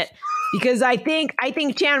about it because I think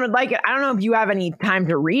Chan would like it. I don't know if you have any time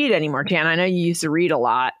to read anymore, Chan. I know you used to read a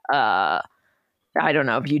lot. I don't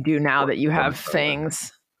know if you do now that you have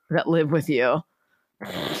things that live with you,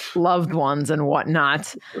 loved ones and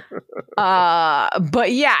whatnot.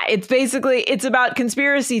 But yeah, it's about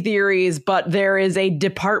conspiracy theories, but there is a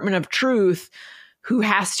Department of Truth who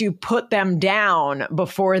has to put them down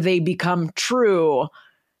before they become true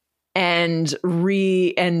and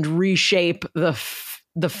reshape the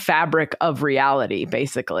fabric of reality,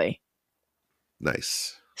 basically.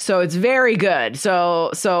 Nice. So it's very good.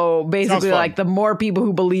 So basically, like, the more people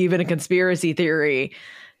who believe in a conspiracy theory,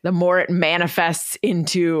 the more it manifests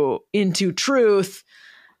into truth.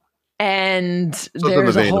 And so there's in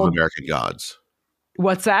the vein of American Gods.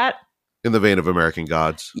 What's that? In the vein of American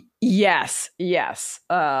Gods. Yes. And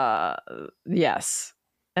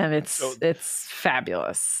it's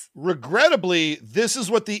fabulous. Regrettably, this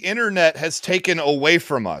is what the internet has taken away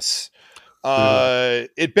from us.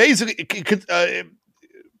 It basically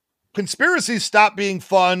conspiracies stopped being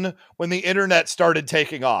fun when the internet started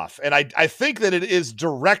taking off. And I think that it is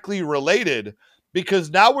directly related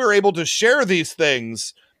because now we're able to share these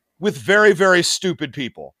things with very, very stupid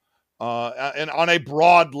people. And on a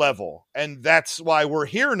broad level. And that's why we're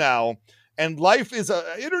here now. And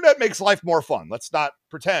internet makes life more fun. Let's not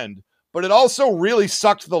pretend. But it also really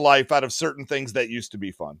sucked the life out of certain things that used to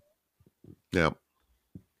be fun. Yeah.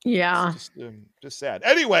 Yeah. Just sad.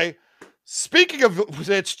 Anyway, speaking of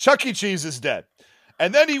which, Chuck E. Cheese is dead.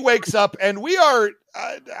 And then he wakes up and we are,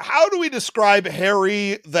 how do we describe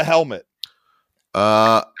Harry the Helmet?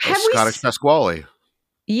 Scottish Pasquale.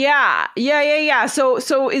 Yeah.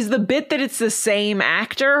 So is the bit that it's the same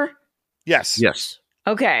actor? Yes.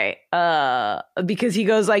 Okay. Because he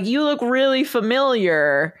goes like, you look really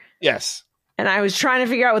familiar. Yes. And I was trying to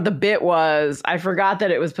figure out what the bit was. I forgot that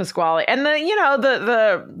it was Pasquale. And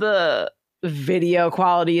the video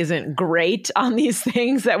quality isn't great on these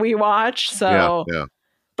things that we watch. So yeah.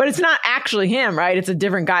 But it's not actually him, right? It's a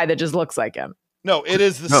different guy that just looks like him. No, it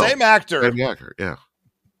is the same actor. Same actor, yeah.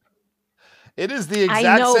 It is the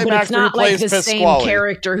exact same actor it's not who plays like the Pasquale. Same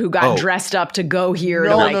character who got dressed up to go here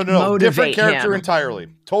to motivate different character him. entirely.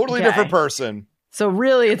 Totally different person. So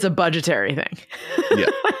really it's a budgetary thing.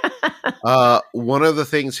 Yeah. One of the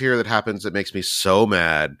things here that happens that makes me so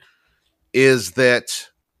mad is that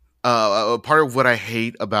part of what I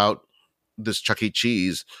hate about this Chuck E.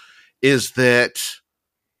 Cheese is that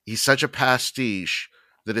he's such a pastiche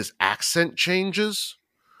that his accent changes.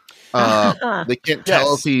 They can't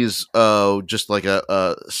tell if he's just like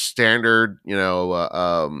a standard,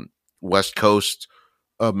 West Coast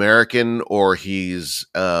American, or he's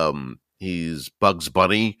Bugs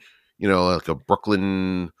Bunny, like a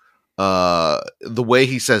Brooklyn. The way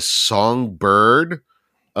he says songbird,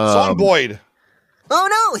 Songboyd. Oh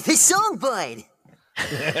no, the Songbird.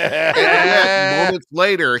 And moments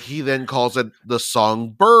later, he then calls it the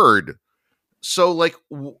Songbird. So, like,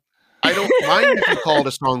 I don't mind if you call it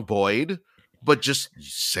a Songboyd, but just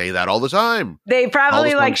say that all the time. They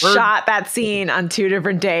probably shot that scene on 2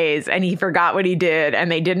 different days, and he forgot what he did, and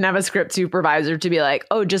they didn't have a script supervisor to be like,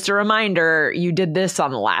 "Oh, just a reminder, you did this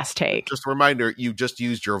on the last take." Just a reminder, you just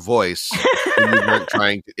used your voice when you weren't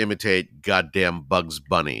trying to imitate goddamn Bugs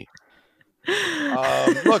Bunny.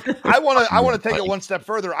 Look, I want to take it one step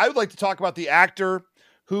further. I would like to talk about the actor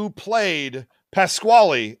who played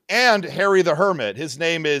Pasquale and Harry the Hermit. His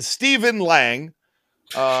name is Stephen Lang.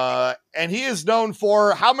 And he is known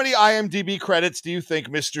for how many IMDb credits do you think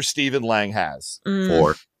Mr. Stephen Lang has?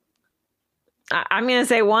 4. I'm going to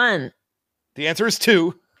say 1. The answer is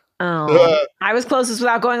 2. Oh, I was closest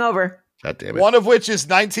without going over. God damn it. One of which is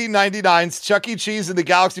 1999's Chuck E. Cheese in the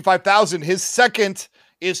Galaxy 5000. His second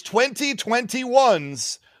is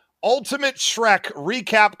 2021's Ultimate Shrek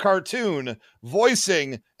recap cartoon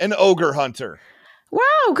voicing an ogre hunter.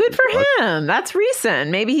 Wow, good for him. That's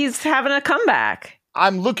recent. Maybe he's having a comeback.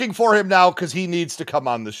 I'm looking for him now because he needs to come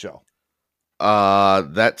on the show.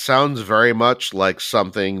 That sounds very much like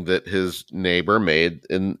something that his neighbor made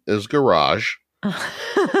in his garage.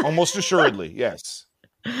 Almost assuredly, yes.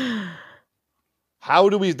 How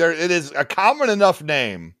do we... it is a common enough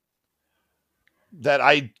name that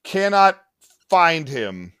I cannot find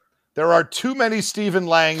him. There are too many Stephen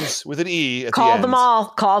Langs with an E at the end. Call them all.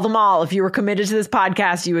 Call them all. If you were committed to this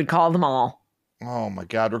podcast, you would call them all. Oh, my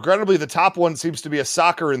God. Regrettably, the top one seems to be a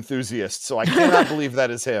soccer enthusiast, so I cannot believe that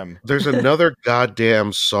is him. There's another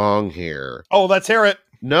goddamn song here. Oh, let's hear it.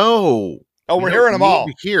 No. Oh, we're hearing them all.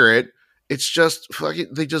 To hear it. It's just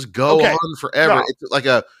fucking, they just go on forever. No.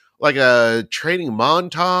 It's like a training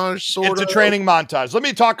montage, sort of. It's a training montage. Let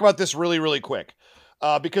me talk about this really, really quick.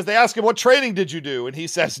 Because they ask him, what training did you do? And he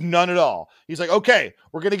says, none at all. He's like, okay,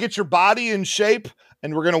 we're going to get your body in shape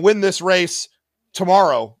and we're going to win this race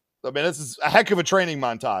tomorrow. I mean, this is a heck of a training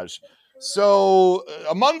montage. So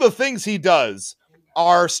among the things he does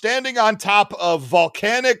are standing on top of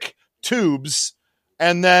volcanic tubes.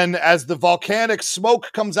 And then as the volcanic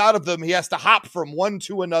smoke comes out of them, he has to hop from one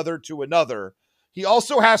to another to another. He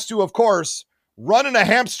also has to, of course, run in a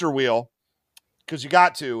hamster wheel because you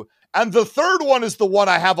got to. And the third one is the one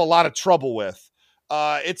I have a lot of trouble with.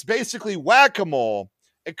 It's basically whack-a-mole,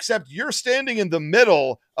 except you're standing in the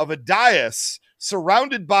middle of a dais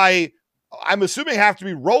surrounded by, I'm assuming have to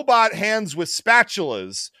be robot hands with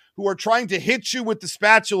spatulas who are trying to hit you with the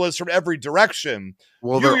spatulas from every direction.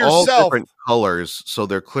 Well, they're all different colors, so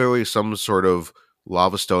they're clearly some sort of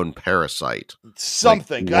lava stone parasite.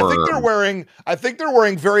 Something. Like I think they're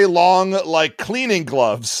wearing very long, like, cleaning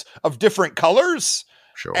gloves of different colors.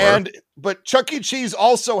 Sure. But Chuck E. Cheese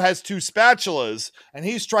also has 2 spatulas, and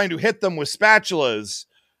he's trying to hit them with spatulas.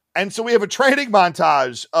 And so we have a training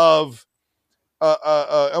montage of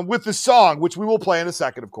with the song, which we will play in a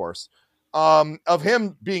second, of course, of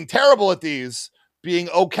him being terrible at these, being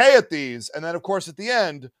okay at these, and then, of course, at the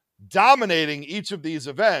end, dominating each of these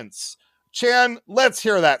events. Chan, let's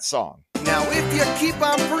hear that song. Now, if you keep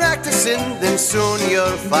on practicing, then soon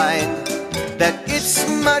you'll find that it's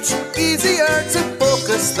much easier to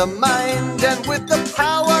focus the mind, and with the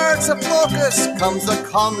power to focus comes the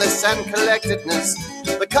calmness and collectedness,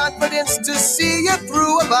 the confidence to see you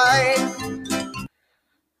through a bind.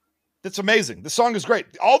 That's amazing. The song is great.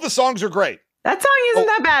 All the songs are great. That song isn't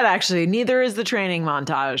that bad, actually. Neither is the training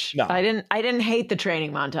montage. No. I didn't hate the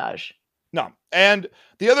training montage. No. And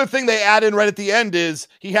the other thing they add in right at the end is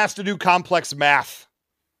he has to do complex math.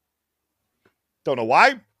 Don't know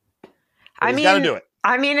why. I mean, got to do it.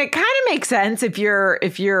 I mean, it kind of makes sense if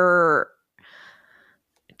you're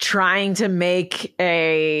trying to make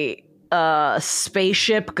a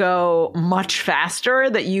spaceship go much faster,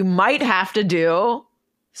 that you might have to do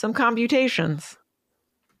some computations.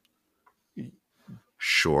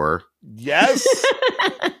 Sure. Yes.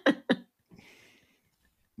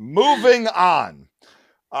 Moving on.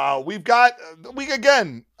 Astrid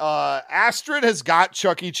has got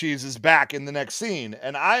Chuck E. Cheese's back in the next scene,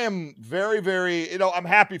 and I am very, very, I'm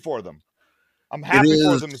happy for them. I'm happy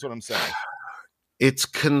for them is what I'm saying. It's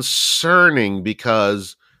concerning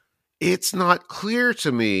because it's not clear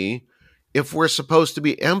to me if we're supposed to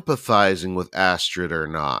be empathizing with Astrid or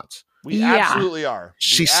not. We absolutely are.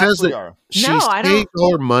 She says that she's paid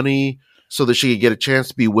all her money so that she could get a chance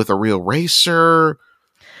to be with a real racer.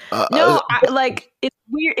 It's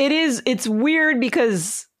weird. It's weird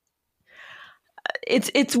because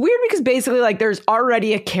it's weird because basically, like, there's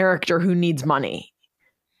already a character who needs money.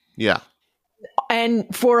 Yeah.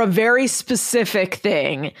 And for a very specific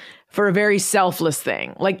thing, for a very selfless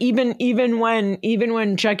thing. Like even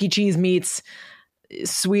when Chuck E. Cheese meets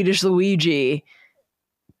Swedish Luigi,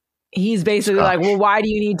 he's basically like, well, why do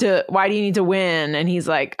you need to win? And he's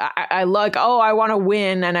like, I want to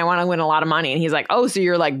win, and I want to win a lot of money. And he's like, oh, so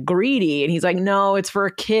you're like greedy? And he's like, no, it's for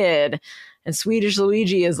a kid. And Swedish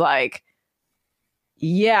Luigi is like,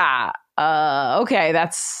 yeah, okay,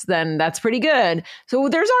 that's pretty good. So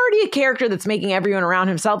there's already a character that's making everyone around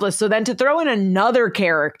him selfless. So then to throw in another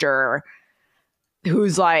character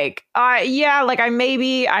who's like, yeah, like I may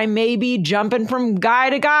be jumping from guy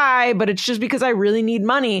to guy, but it's just because I really need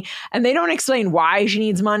money. And they don't explain why she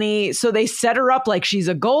needs money. So they set her up like she's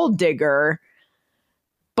a gold digger.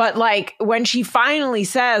 But like when she finally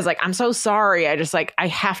says, like, I'm so sorry, I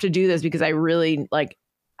have to do this because I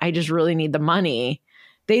just really need the money.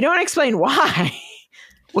 They don't explain why.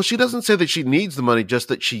 Well, she doesn't say that she needs the money, just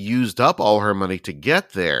that she used up all her money to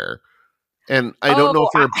get there. And I don't know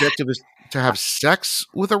if her objective is to have sex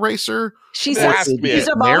with a racer. She says she used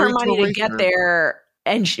up all her money to get there.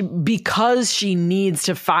 And because she needs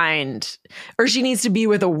to find, or she needs to be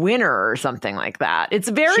with a winner or something like that. It's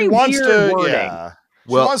very weird wording. Yeah.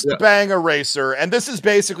 She wants to bang a racer, and this is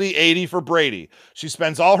basically 80 for Brady. She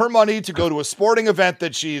spends all her money to go to a sporting event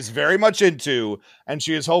that she's very much into, and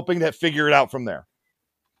she is hoping to figure it out from there.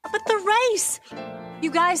 But the race! You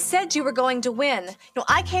guys said you were going to win.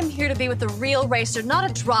 I came here to be with a real racer, not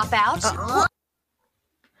a dropout.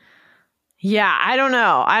 Yeah, I don't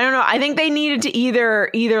know. I think they needed to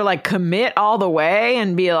either like commit all the way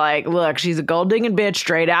and be like, look, she's a gold digging bitch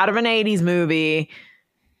straight out of an 80s movie.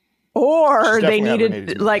 Or they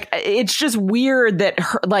needed, like, it's just weird that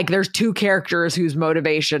there's two characters whose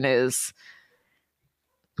motivation is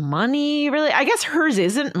money, really. I guess hers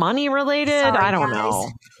isn't money related. Sorry, I don't know.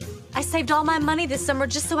 I saved all my money this summer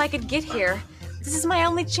just so I could get here. This is my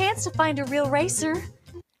only chance to find a real racer.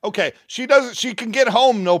 Okay, she can get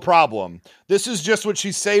home, no problem. This is just what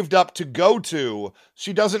she saved up to go to.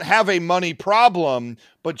 She doesn't have a money problem,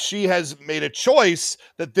 but she has made a choice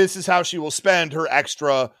that this is how she will spend her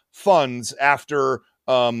extra funds after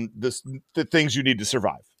the things you need to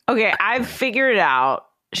survive. Okay, I've figured it out.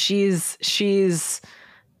 She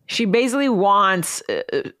basically wants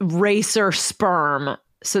racer sperm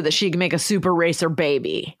so that she can make a super racer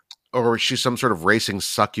baby. Or she's some sort of racing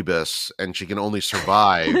succubus, and she can only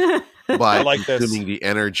survive by consuming the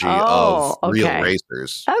energy of real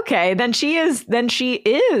racers. Okay, then she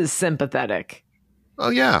is sympathetic. Oh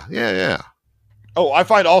yeah. Oh, I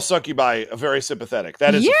find all succubi very sympathetic.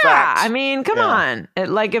 That is a fact. I mean, come on.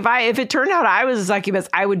 If it turned out I was a succubus,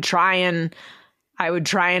 I would try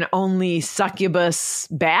and only succubus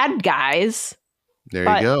bad guys. There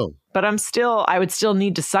you go. But I would still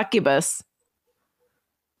need to succubus.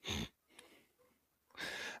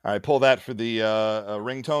 All right, pull that for the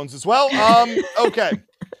ringtones as well. Okay.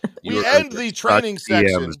 We end the training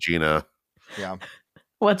section. DMs, Gina. Yeah.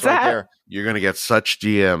 What's that? There. You're going to get such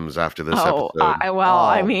DMs after this episode. I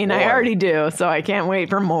already do, so I can't wait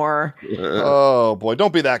for more. Oh, boy.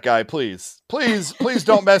 Don't be that guy, please. Please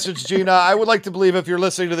don't message Gina. I would like to believe if you're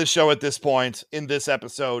listening to the show at this point in this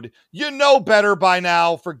episode, you know better by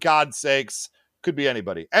now, for God's sakes. Could be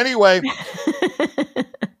anybody. Anyway,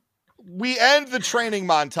 we end the training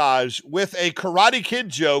montage with a Karate Kid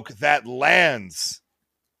joke that lands.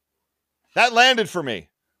 That landed for me.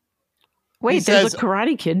 Wait, there's a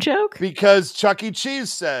Karate Kid joke? Because Chuck E.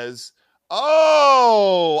 Cheese says,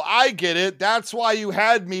 oh, I get it. That's why you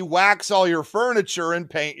had me wax all your furniture and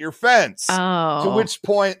paint your fence. Oh. To which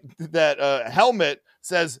point that Helmet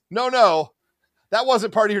says, no, that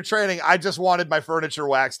wasn't part of your training. I just wanted my furniture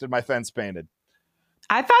waxed and my fence painted.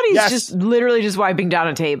 I thought he's just literally just wiping down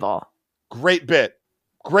a table. Great bit.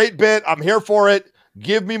 I'm here for it.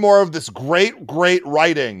 Give me more of this great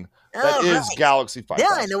writing that is Galaxy Fight.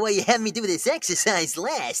 Now I know why you had me do this exercise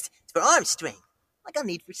last. It's for arm strength, like I'll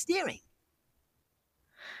need for steering.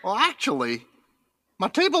 Well, actually, my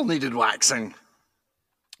table needed waxing.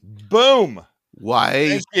 Boom.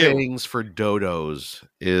 Why Things for Dodos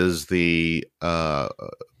is the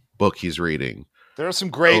book he's reading. There are some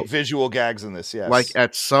great visual gags in this, yes. Like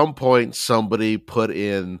at some point, somebody put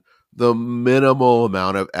in the minimal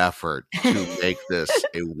amount of effort to make this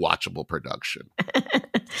a watchable production.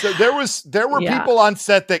 So there were people on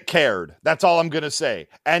set that cared. That's all I'm going to say.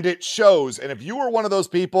 And it shows. And if you were one of those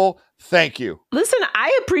people, thank you. Listen,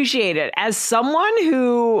 I appreciate it. As someone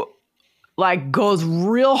who goes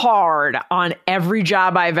real hard on every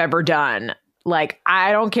job I've ever done,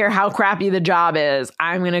 I don't care how crappy the job is,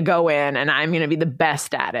 I'm going to go in and I'm going to be the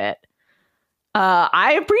best at it.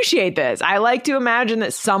 I appreciate this. I like to imagine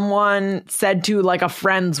that someone said to a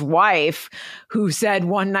friend's wife who said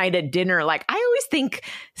one night at dinner, I always think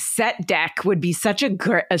set deck would be such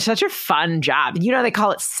a fun job. They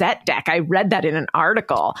call it set deck. I read that in an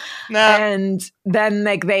article. And then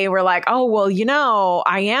they were like, oh, well,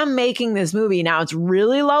 I am making this movie now. It's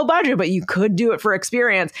really low budget, but you could do it for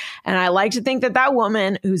experience. And I like to think that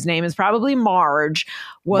woman, whose name is probably Marge,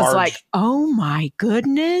 was like, oh my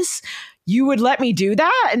goodness, you would let me do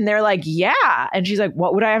that? And they're like, yeah. And she's like,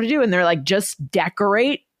 what would I have to do? And they're like, just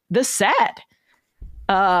decorate the set.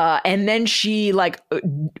 And then she like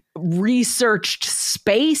researched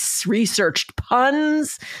space, researched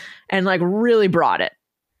puns, and like really brought it.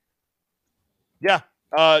 Yeah.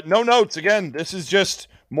 No notes. Again, this is just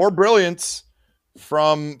more brilliance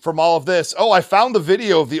from all of this. Oh, I found the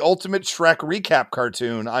video of the Ultimate Shrek recap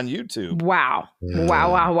cartoon on YouTube. Wow.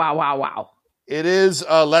 Wow. It is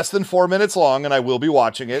less than 4 minutes long, and I will be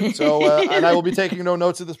watching it. So, and I will be taking no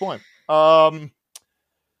notes at this point.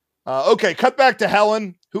 Okay, cut back to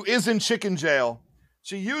Helen, who is in chicken jail.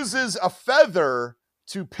 She uses a feather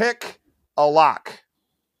to pick a lock.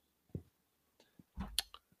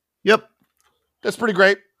 Yep. That's pretty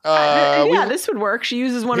great. This would work. She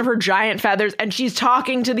uses one of her giant feathers, and she's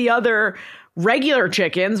talking to the other regular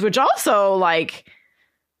chickens, which also, like,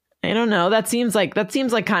 I don't know. That seems like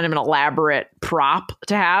kind of an elaborate prop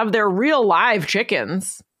to have. They're real live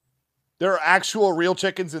chickens. There are actual real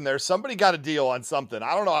chickens in there. Somebody got a deal on something.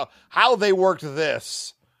 I don't know how they worked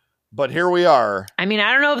this, but here we are. I mean,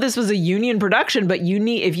 I don't know if this was a union production, but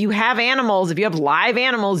if you have animals, if you have live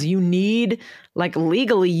animals, you need, like,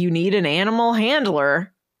 legally, you need an animal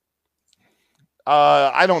handler.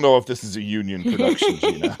 I don't know if this is a union production,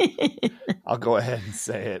 Gina. I'll go ahead and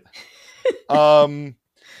say it.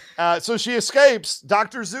 So she escapes.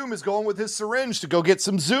 Dr. Zoom is going with his syringe to go get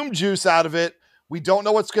some Zoom juice out of it. We don't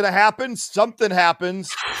know what's going to happen. Something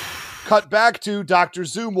happens. Cut back to Dr.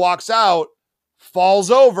 Zoom walks out,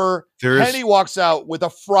 falls over. Penny walks out with a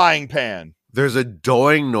frying pan. There's a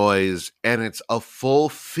doing noise, and it's a full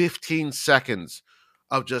 15 seconds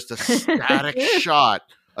of just a static shot,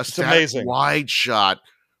 static wide shot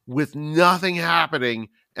with nothing happening.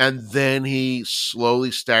 And then he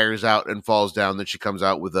slowly staggers out and falls down. Then she comes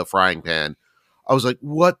out with a frying pan. I was like,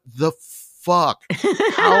 what the fuck?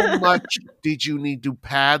 How much did you need to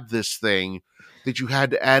pad this thing that you had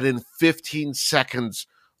to add in 15 seconds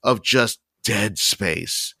of just dead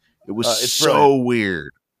space? It was so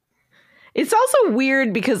weird. It's also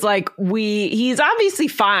weird because, like, he's obviously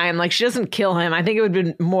fine. Like, she doesn't kill him. I think it would have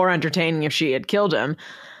been more entertaining if she had killed him.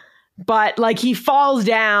 But, like, he falls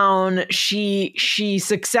down, she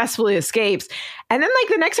successfully escapes. And then, like,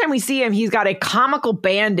 the next time we see him, he's got a comical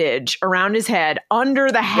bandage around his head under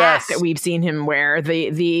the hat that we've seen him wear,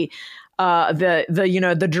 the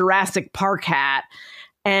Jurassic Park hat.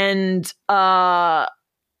 And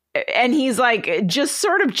he's, like, just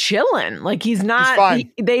sort of chilling. Like, he's not,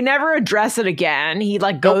 they never address it again. He,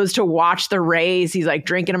 like, goes to watch the race. He's, like,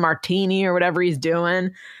 drinking a martini or whatever he's doing.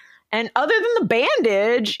 And other than the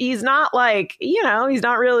bandage, he's not like, he's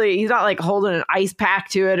not like holding an ice pack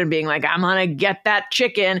to it and being like, I'm going to get that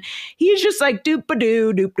chicken. He's just like,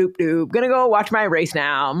 doop-a-doo, doop-doop-doop. Gonna go watch my race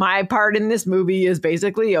now. My part in this movie is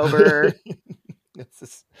basically over.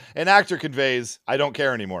 An actor conveys, I don't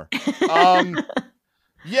care anymore.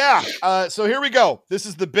 So here we go. This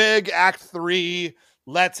is the big Act 3.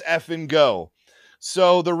 Let's effing go.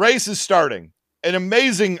 So the race is starting. An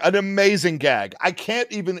amazing gag. I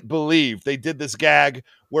can't even believe they did this gag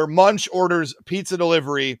where Munch orders pizza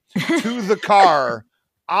delivery to the car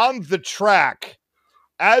on the track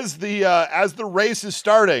as the race is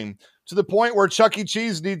starting, to the point where Chuck E.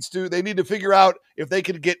 Cheese need to figure out if they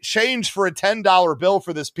could get change for a $10 bill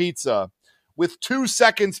for this pizza. With 2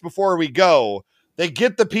 seconds before we go, they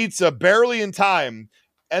get the pizza barely in time.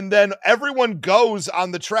 And then everyone goes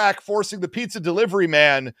on the track, forcing the pizza delivery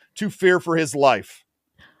man to fear for his life.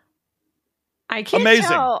 I can't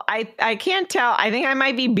tell. I can't tell. I think I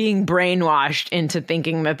might be being brainwashed into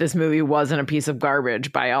thinking that this movie wasn't a piece of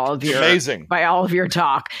garbage by all of your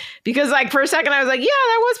talk. Because, like, for a second I was like, yeah,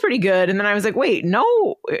 that was pretty good. And then I was like, wait,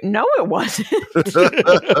 no, it wasn't. And also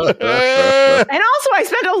I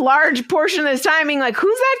spent a large portion of this time being like,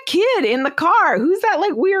 who's that kid in the car? Who's that,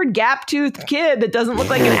 like, weird gap-toothed kid that doesn't look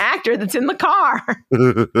like an actor that's in the car?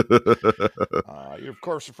 You're, of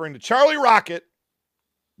course, referring to Charlie Rocket.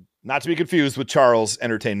 Not to be confused with Charles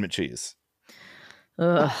Entertainment Cheese.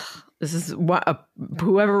 Ugh, this is what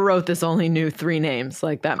whoever wrote this only knew 3 names,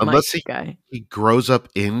 like that Mike guy. He grows up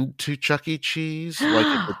into Chuck E. Cheese, like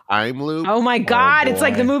in the time loop. Oh my God! It's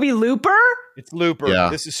like the movie Looper. It's Looper. Yeah.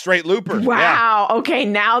 This is straight Looper. Wow. Yeah. Okay,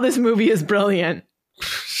 now this movie is brilliant.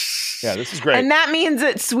 Yeah, this is great. And that means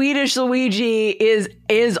that Swedish Luigi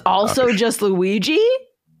is also just Luigi.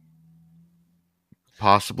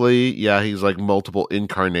 Possibly, yeah. He's like multiple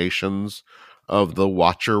incarnations of the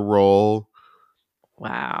Watcher role.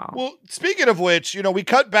 Wow. Well, speaking of which, we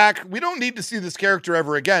cut back. We don't need to see this character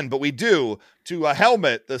ever again, but we do to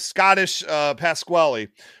Helmet, the Scottish Pasquale,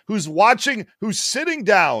 who's sitting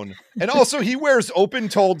down. And also he wears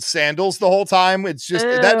open-toed sandals the whole time. It's just,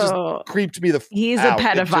 that just creeped me He's out. a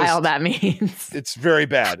pedophile, that means. It's very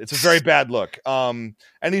bad. It's a very bad look. And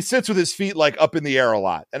he sits with his feet like up in the air a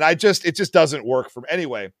lot. And it just doesn't work for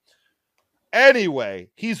me. Anyway,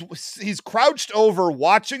 he's crouched over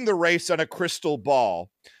watching the race on a crystal ball.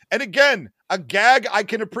 And again, a gag I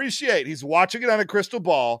can appreciate. He's watching it on a crystal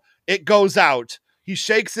ball. It goes out. He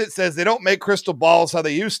shakes it, says they don't make crystal balls how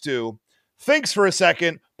they used to. Thinks for a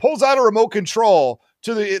second, pulls out a remote control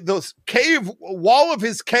to the cave wall of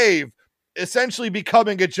his cave, essentially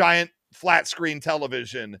becoming a giant flat screen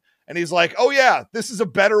television. And he's like, oh yeah, this is a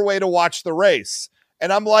better way to watch the race.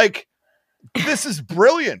 And I'm like, this is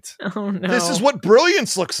brilliant. Oh no. This is what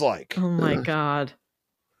brilliance looks like. Oh my God.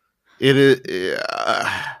 It is.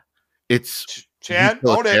 It's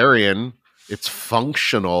utilitarian. It's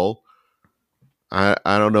functional. I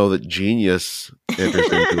don't know that genius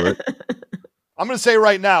enters into it. I'm going to say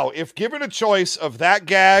right now, if given a choice of that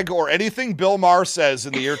gag or anything Bill Maher says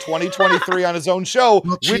in the year 2023 on his own show,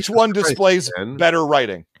 which one displays better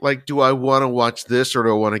writing? Like, do I want to watch this or do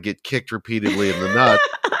I want to get kicked repeatedly in the nuts?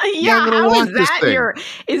 Yeah, I'm gonna watch this thing.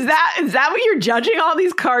 Is that what you're judging all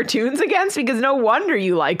these cartoons against? Because no wonder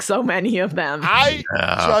you like so many of them. I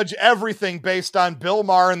judge everything based on Bill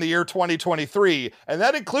Maher in the year 2023, and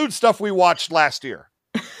that includes stuff we watched last year.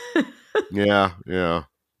 Yeah.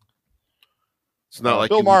 It's not like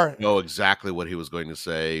Bill Maher know exactly what he was going to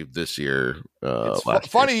say this year. It's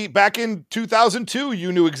funny, back in 2002,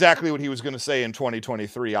 you knew exactly what he was going to say in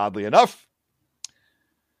 2023, oddly enough.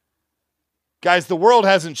 Guys, the world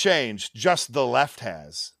hasn't changed, just the left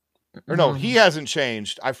has. Or no, he hasn't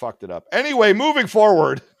changed. I fucked it up. Anyway, moving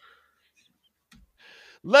forward,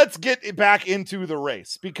 let's get back into the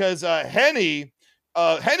race because Henny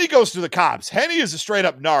goes to the cops. Henny is a straight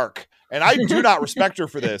up narc, and I do not respect her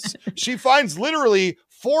for this. She finds literally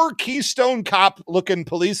 4 Keystone Cop looking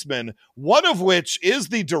policemen, one of which is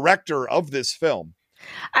the director of this film.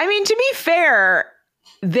 I mean, to be fair,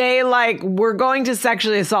 they were going to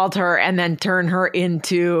sexually assault her and then turn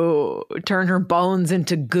her bones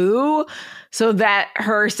into goo so that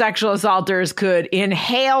her sexual assaulters could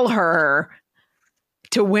inhale her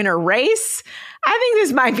to win a race. I think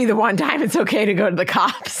this might be the one time it's okay to go to the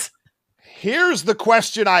cops. Here's the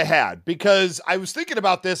question I had, because I was thinking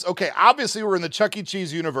about this. Okay, obviously we're in the Chuck E.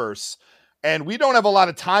 Cheese universe and we don't have a lot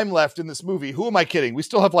of time left in this movie. Who am I kidding? We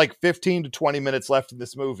still have 15 to 20 minutes left in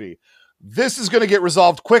this movie. This is going to get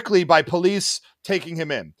resolved quickly by police taking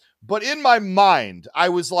him in. But in my mind, I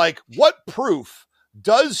was like, what proof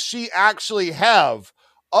does she actually have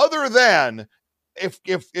other than if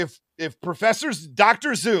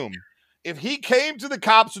Dr. Zoom, if he came to the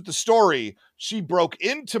cops with the story, she broke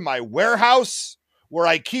into my warehouse where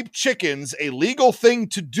I keep chickens, a legal thing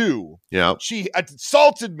to do. Yeah. She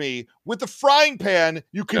assaulted me with a frying pan.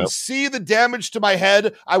 You can see the damage to my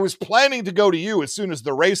head. I was planning to go to you as soon as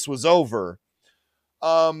the race was over.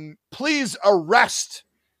 Please arrest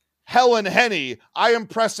Helen Henny. I am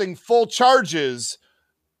pressing full charges.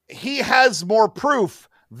 He has more proof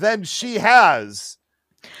than she has.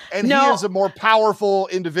 And he is a more powerful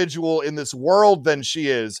individual in this world than she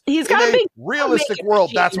is. He's got a big realistic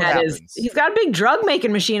world. That's what happens. He's got a big drug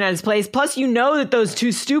making machine at his place. Plus, that those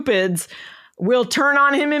two stupids will turn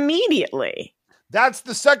on him immediately. That's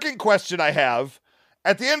the second question I have.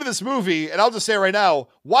 At the end of this movie, and I'll just say right now,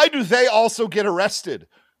 why do they also get arrested?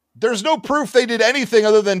 There's no proof they did anything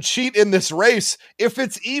other than cheat in this race. If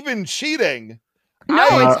it's even cheating.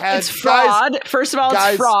 No, it's fraud. First of all,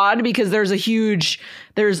 it's fraud because there's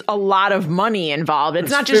a lot of money involved.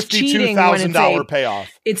 It's not just cheating when it's $52,000 payoff.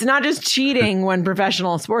 It's not just cheating when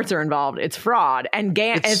professional sports are involved. It's fraud. And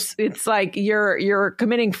it's like you're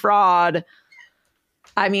committing fraud.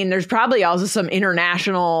 I mean, there's probably also some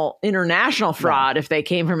international fraud if they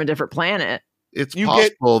came from a different planet. It's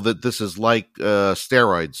possible that this is like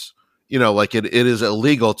steroids. Like it is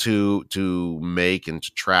illegal to make and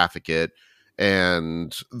to traffic it.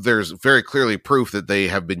 And there's very clearly proof that they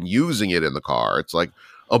have been using it in the car. It's like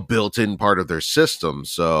a built-in part of their system.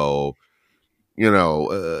 So,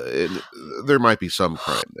 there might be some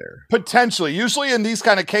crime there. Potentially. Usually in these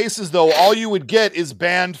kind of cases, though, all you would get is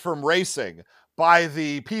banned from racing by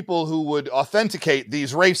the people who would authenticate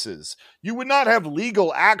these races. You would not have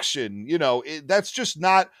legal action. That's just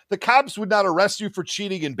not, the cops would not arrest you for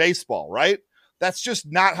cheating in baseball, right? That's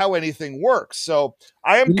just not how anything works. So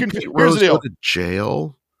I am confused. Here's the deal. Go to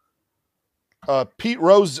jail? Pete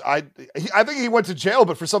Rose, I think he went to jail,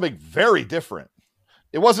 but for something very different.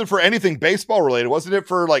 It wasn't for anything baseball related. Wasn't it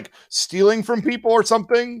for like stealing from people or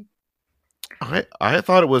something? I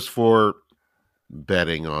thought it was for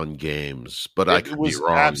betting on games, but I could be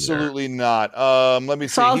wrong. Absolutely not. Let me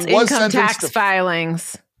see. False income tax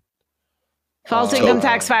filings. False income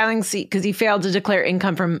tax filings because he failed to declare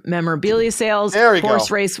income from memorabilia sales,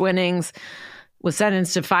 horse race winnings, was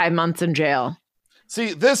sentenced to 5 months in jail.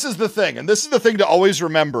 See, this is the thing, and this is the thing to always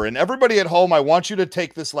remember. And everybody at home, I want you to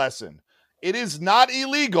take this lesson. It is not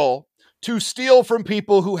illegal to steal from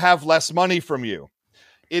people who have less money from you.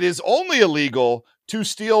 It is only illegal to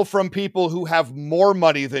steal from people who have more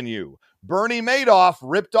money than you. Bernie Madoff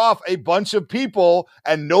ripped off a bunch of people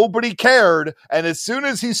and nobody cared. And as soon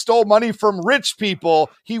as he stole money from rich people,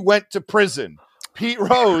 he went to prison. Pete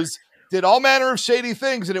Rose did all manner of shady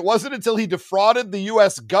things, and it wasn't until he defrauded the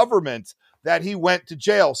U.S. government that he went to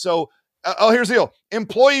jail. So, here's the deal.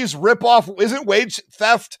 Employees rip off. Isn't wage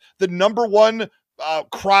theft the number one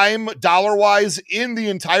crime dollar-wise in the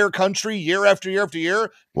entire country year after year after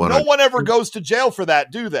year? No one ever goes to jail for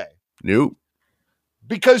that, do they? Nope.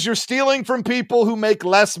 Because you're stealing from people who make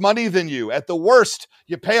less money than you. At the worst,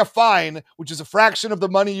 you pay a fine, which is a fraction of the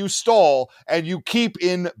money you stole, and you keep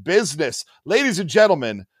in business. Ladies and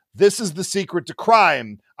gentlemen, this is the secret to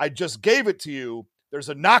crime. I just gave it to you. There's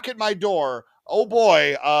a knock at my door. Oh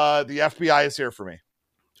boy, the FBI is here for me.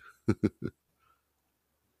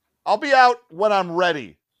 I'll be out when I'm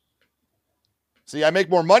ready. See, I make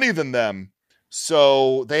more money than them,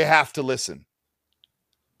 so they have to listen.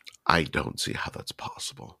 I don't see how that's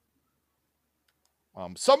possible.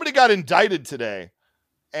 Somebody got indicted today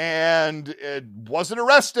and wasn't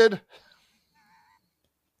arrested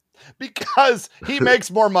because he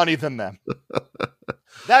makes more money than them.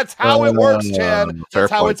 That's how it works, Chan.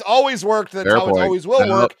 That's how it's always worked. That's how it always will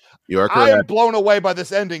work. You are correct. I am blown away by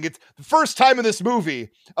this ending. It's the first time in this movie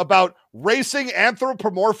about racing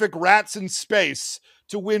anthropomorphic rats in space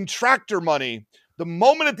to win tractor money. The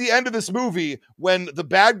moment at the end of this movie when the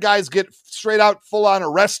bad guys get straight out full on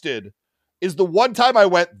arrested is the one time I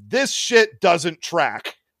went, this shit doesn't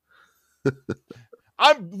track.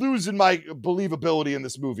 I'm losing my believability in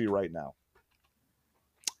this movie right now.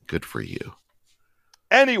 Good for you.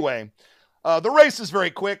 Anyway, the race is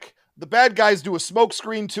very quick. The bad guys do a smoke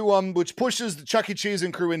screen to them, which pushes the Chuck E. Cheese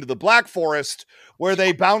and crew into the Black Forest, where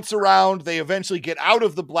they bounce around. They eventually get out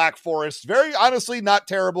of the Black Forest. Very honestly, not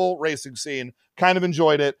terrible racing scene. Kind of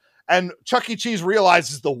enjoyed it. And Chuck E. Cheese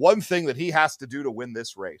realizes the one thing that he has to do to win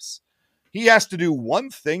this race. He has to do one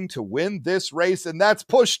thing to win this race, and that's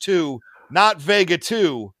push to not Vega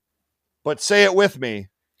 2, but say it with me.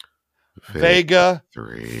 Vega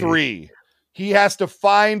 3. He has to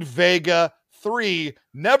find Vega 3,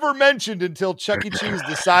 never mentioned until Chuck E. Cheese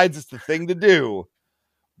decides it's the thing to do.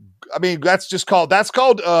 I mean,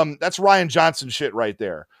 that's Ryan Johnson shit right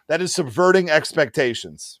there. That is subverting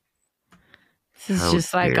expectations. This is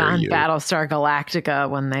just like on Battlestar Galactica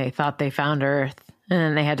when they thought they found Earth and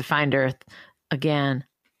then they had to find Earth again.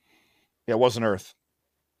 Yeah, it wasn't Earth.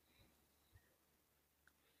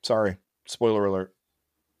 Sorry. Spoiler alert.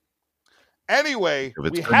 Anyway,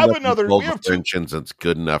 we have another. We have two. It's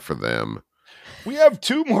good enough for them. We have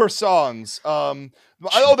two more songs. There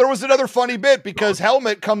was another funny bit because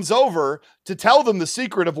Helmet comes over to tell them the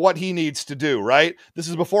secret of what he needs to do, right? This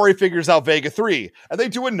is before he figures out Vega 3. And they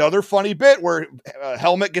do another funny bit where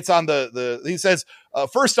Helmet gets on he says,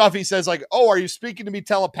 first off, he says like, oh, are you speaking to me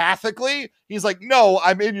telepathically? He's like, no,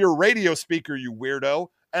 I'm in your radio speaker, you weirdo.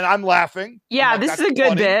 And I'm laughing. Yeah, this is a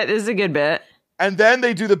good bit. This is a good bit. And then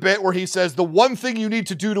they do the bit where he says, the one thing you need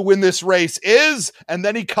to do to win this race is, and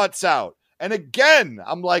then he cuts out. And again,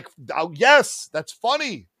 I'm like, oh, yes, that's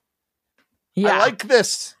funny. Yeah. I like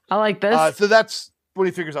this. So that's when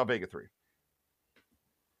he figures out Vega 3.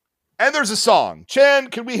 And there's a song. Chan,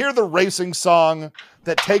 can we hear the racing song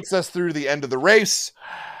that takes us through the end of the race?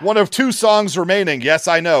 One of two songs remaining. Yes,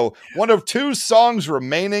 I know. One of two songs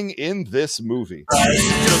remaining in this movie.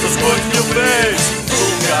 Just put your face,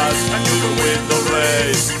 boom gas, and you can win the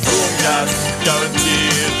race. Boom gas,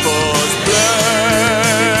 guaranteed first place.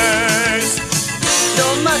 No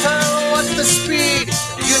matter what the speed,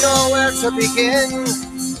 you know where to begin.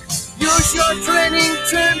 Use your training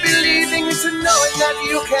to believing, to knowing that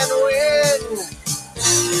you can win.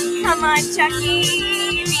 Come on, Chucky,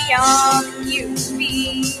 be all you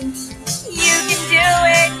be. You can do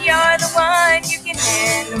it, you're the one, you can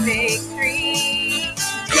handle victory.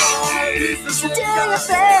 Do your best,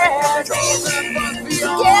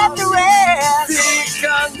 get the rest. We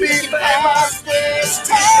can be past this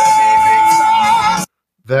test.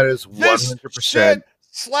 That is 100%.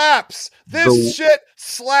 Slaps. This shit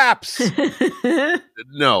slaps.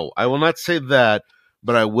 No, I will not say that,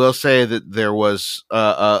 But I will say that there was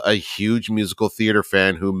a huge musical theater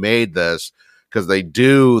fan who made this, because they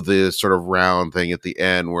do the sort of round thing at the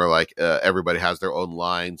end where like everybody has their own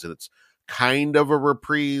lines, and it's kind of a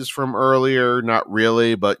reprise from earlier, not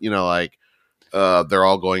really, but you know, like they're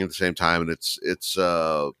all going at the same time, and it's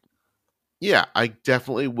yeah, I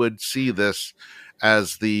definitely would see this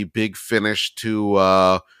as the big finish to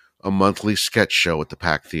a monthly sketch show at the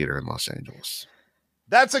Pack Theater in Los Angeles.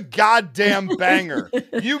 That's a goddamn banger.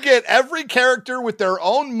 You get every character with their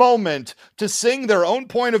own moment to sing their own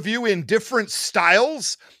point of view in different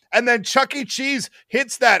styles. And then Chuck E. Cheese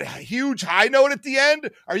hits that huge high note at the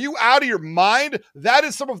end. Are you out of your mind? That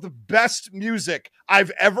is some of the best music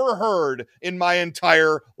I've ever heard in my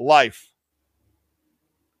entire life.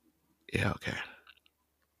 Yeah, okay.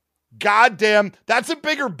 Goddamn, that's a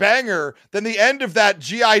bigger banger than the end of that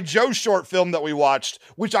G.I. Joe short film that we watched,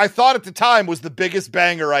 which I thought at the time was the biggest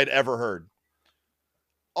banger I'd ever heard.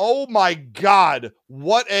 Oh my God.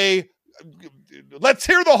 Let's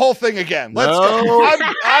hear the whole thing again. Let's go.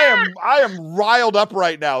 I am riled up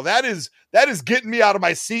right now. That is getting me out of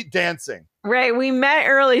my seat dancing. Right. We met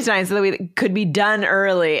early tonight so that we could be done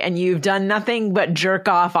early, and you've done nothing but jerk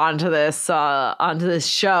off onto this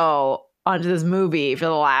show, onto this movie for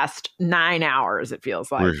the last 9 hours, it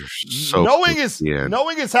feels like. So knowing is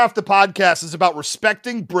half the podcast. Is about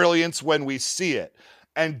respecting brilliance when we see it.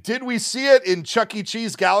 And did we see it in Chuck E.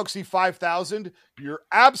 Cheese Galaxy 5000? You're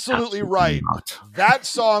absolutely right. Not. That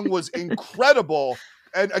song was incredible.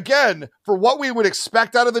 And again, for what we would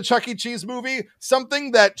expect out of the Chuck E. Cheese movie,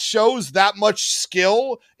 something that shows that much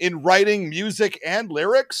skill in writing music and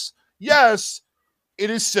lyrics. Yes, it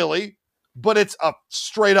is silly, but it's a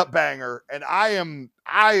straight up banger. And I am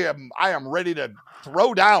ready to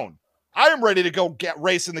throw down. I am ready to go get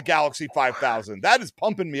racing the Galaxy 5000. That is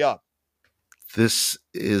pumping me up. This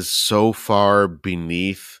is so far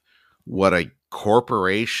beneath what a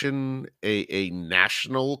corporation, a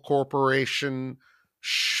national corporation,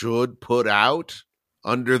 should put out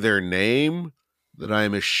under their name, that I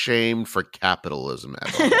am ashamed for capitalism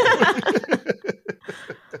at all.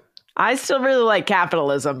 I still really like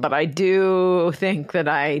capitalism, but I do think that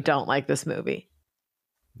I don't like this movie.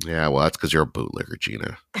 Yeah, well, that's because you're a bootlegger,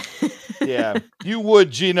 Gina. Yeah, you would,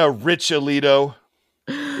 Gina Richolito.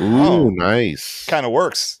 Ooh, nice. Kind of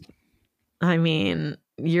works. I mean,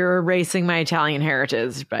 you're erasing my Italian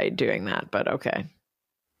heritage by doing that, but okay.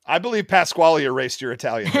 I believe Pasquale erased your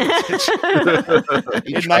Italian heritage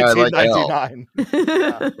in 1999.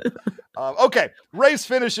 Yeah. Okay, race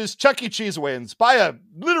finishes. Chuck E. Cheese wins by a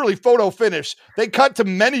literally photo finish. They cut to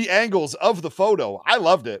many angles of the photo. I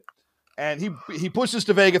loved it. And he pushes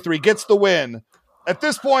to Vega 3, gets the win. At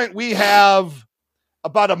this point, we have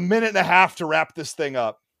about a minute and a half to wrap this thing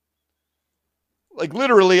up. Like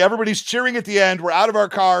literally everybody's cheering at the end. We're out of our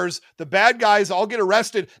cars. The bad guys all get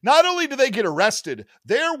arrested. Not only do they get arrested,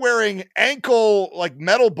 they're wearing like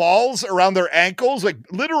metal balls around their ankles, like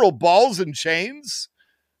literal balls and chains.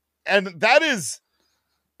 And that is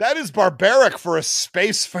barbaric for a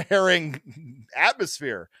spacefaring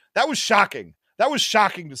atmosphere. That was shocking. That was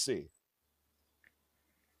shocking to see.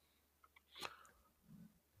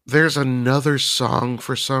 There's another song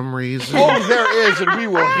for some reason. Oh, there is, and we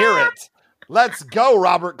will hear it. Let's go,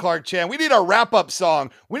 Robert Clark Chan. We need our wrap-up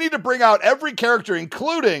song. We need to bring out every character,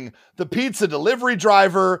 including the pizza delivery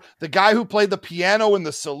driver, the guy who played the piano in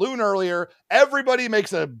the saloon earlier. Everybody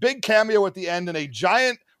makes a big cameo at the end in a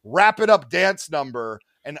giant wrap-it-up dance number,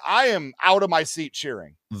 and I am out of my seat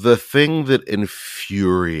cheering. The thing that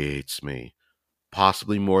infuriates me,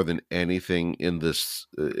 possibly more than anything in this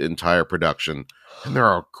entire production, and there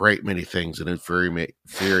are a great many things that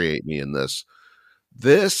infuriate me in this.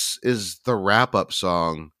 This is the wrap-up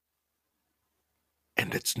song,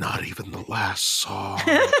 and it's not even the last song.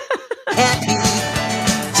 Happy,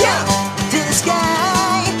 jump to the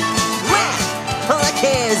sky, whack all our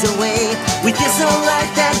cares away. We feel so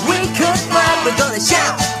light that we could fly. We're gonna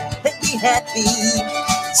shout and be happy.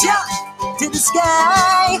 Jump to the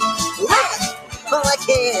sky, whack all our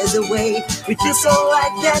cares away. We feel so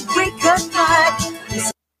light that we could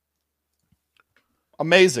fly.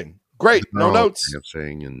 Amazing. Great. No notes.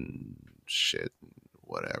 Dancing and shit,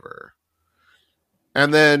 whatever.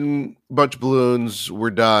 And then a bunch of balloons. We're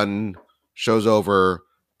done. Show's over.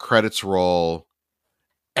 Credits roll.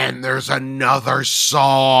 And there's another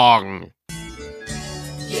song.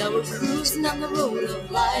 Yeah, we're cruising on the road of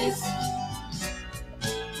life.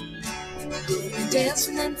 We're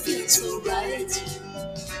dancing and feeling so right.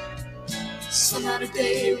 Somehow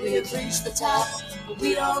today we have reached the top. But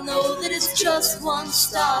we all know that it's just one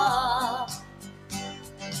stop.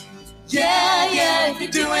 Yeah, if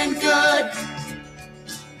you're doing good,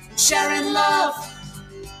 sharing love.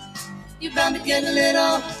 You're bound to get a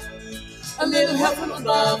little help from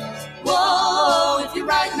above. Whoa, if you're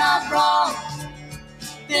right, not wrong,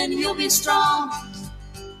 then you'll be strong.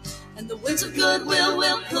 And the winds of goodwill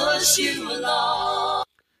will push you along.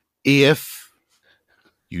 If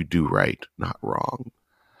you do right, not wrong,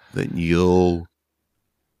 then you'll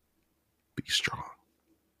be strong.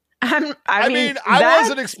 I mean, I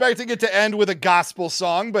wasn't expecting it to end with a gospel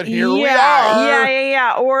song, but here we are.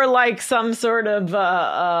 Yeah. Or like some sort of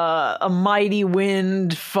a mighty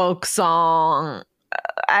wind folk song.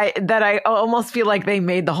 I almost feel like they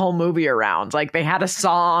made the whole movie around. Like they had a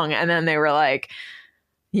song and then they were like,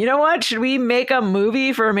 you know what? Should we make a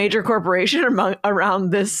movie for a major corporation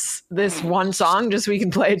around this one song just so we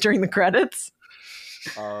can play it during the credits?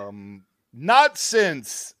 Not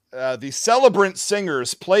since the Celebrant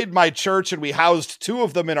Singers played my church and we housed 2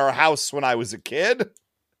 of them in our house when I was a kid,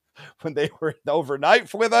 when they were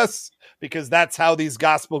overnight with us, because that's how these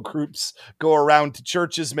gospel groups go around to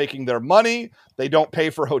churches making their money. They don't pay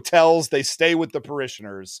for hotels. They stay with the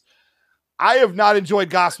parishioners. I have not enjoyed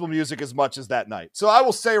gospel music as much as that night. So I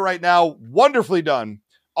will say right now, wonderfully done.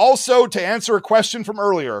 Also, to answer a question from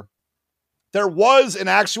earlier, there was an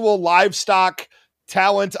actual livestock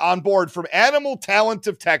talent on board from Animal Talent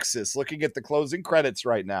of Texas, looking at the closing credits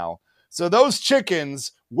right now. So those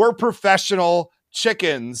chickens were professional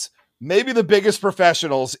chickens, maybe the biggest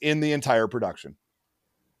professionals in the entire production.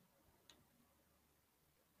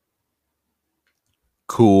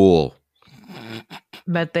 Cool.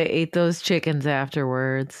 Bet they ate those chickens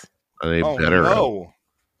afterwards. They better. No,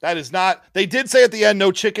 that is not. They did say at the end,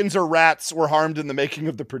 no chickens or rats were harmed in the making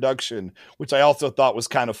of the production, which I also thought was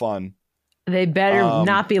kind of fun. They better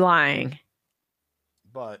not be lying.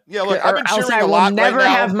 But yeah, look, I've been else cheering I a will lot never right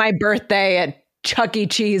now. have my birthday at Chuck E.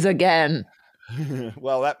 Cheese again.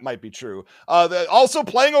 Well, that might be true. Also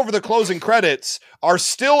playing over the closing credits are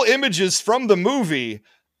still images from the movie.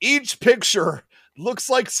 Each picture looks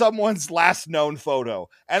like someone's last known photo.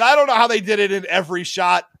 And I don't know how they did it in every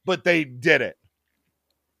shot, but they did it.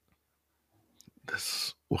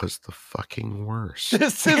 This was the fucking worst.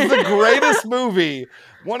 This is the greatest movie.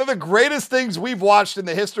 One of the greatest things we've watched in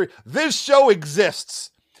the history. This show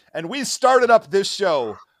exists. And we started up this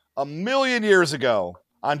show 1,000,000 years ago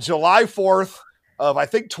on July 4th of, I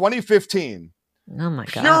think, 2015. Oh my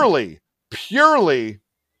God. Purely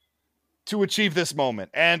to achieve this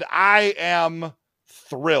moment. And I am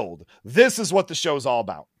thrilled. This is what the show's all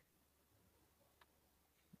about.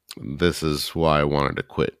 This is why I wanted to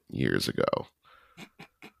quit years ago.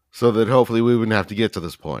 So that hopefully we wouldn't have to get to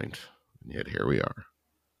this point. Yet here we are.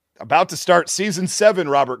 About to start season 7,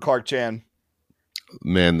 Robert Clark Chan.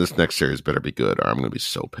 Man, this next series better be good or I'm going to be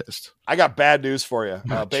so pissed. I got bad news for you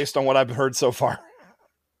based on what I've heard so far.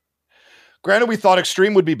 Granted, we thought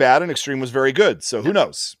Extreme would be bad and Extreme was very good. So who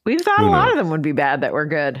knows? We thought a lot of them would be bad that were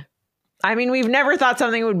good. I mean, we've never thought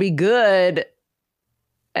something would be good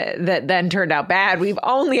that then turned out bad. We've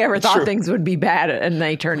only ever thought things would be bad and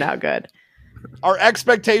they turned out good. Our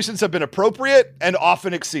expectations have been appropriate and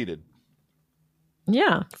often exceeded.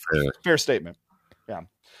 Yeah. Fair statement. Yeah.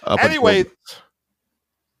 Anyway,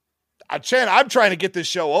 Chan, I'm trying to get this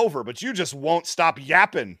show over, but you just won't stop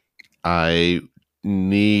yapping. I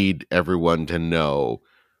need everyone to know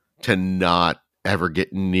to not ever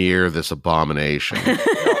get near this abomination.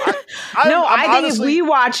 I think if we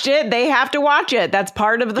watched it, they have to watch it. That's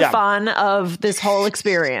part of the fun of this whole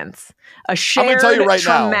experience. A shared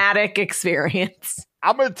traumatic experience.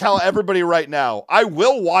 I'm going to tell everybody right now, I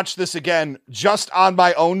will watch this again just on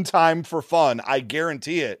my own time for fun. I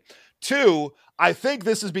guarantee it. 2, I think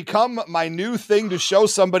this has become my new thing to show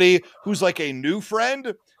somebody who's like a new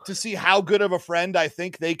friend to see how good of a friend I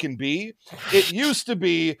think they can be. It used to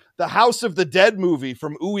be the House of the Dead movie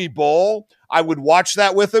from Uwe Boll. I would watch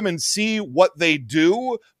that with them and see what they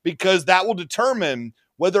do because that will determine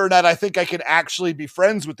whether or not I think I can actually be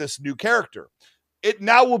friends with this new character. It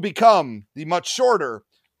now will become the much shorter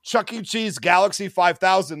Chuck E. Cheese Galaxy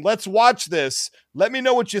 5000. Let's watch this. Let me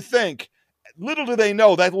know what you think. Little do they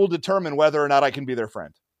know that will determine whether or not I can be their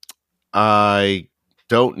friend. I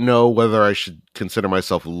don't know whether I should consider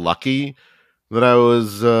myself lucky that I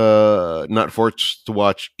was not forced to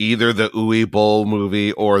watch either the Uwe Boll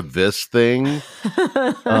movie or this thing.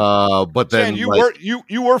 But then Jan,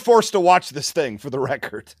 you were forced to watch this thing, for the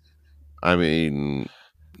record. I mean,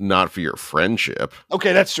 not for your friendship.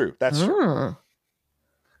 Okay, that's true. That's true.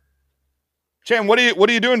 Chan, what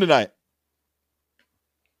are you doing tonight?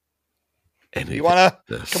 You want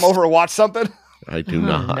to come over and watch something? I do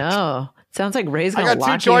not. No. Sounds like Ray's going to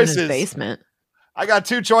lock you in his basement. I got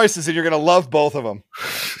 2 choices, and you're going to love both of them.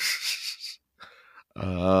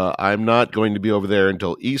 I'm not going to be over there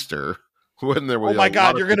until Easter. When there will oh my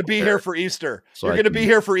God, you're going to be here for Easter. So you're going to be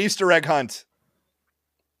here for Easter egg hunt.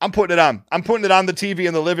 I'm putting it on. I'm putting it on the TV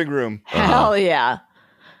in the living room. Hell yeah.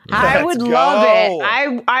 I would love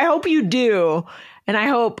it. I hope you do. And I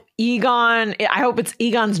hope it's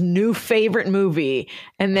Egon's new favorite movie.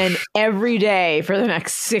 And then every day for the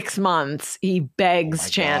next 6 months, he begs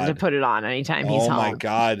Chan to put it on anytime he's home. Oh my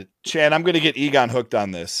God. Chan, I'm going to get Egon hooked on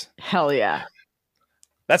this. Hell yeah.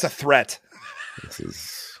 That's a threat. This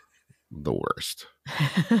is the worst.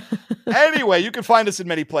 Anyway, you can find us in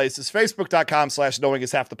many places.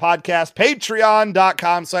 Facebook.com/knowingishalfthepodcast.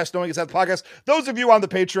 Patreon.com/knowingishalfthepodcast. Those of you on the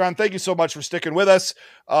Patreon, thank you so much for sticking with us.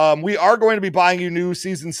 We are going to be buying you new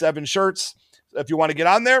season 7 shirts. If you want to get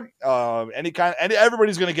on there,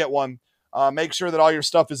 everybody's going to get one. Make sure that all your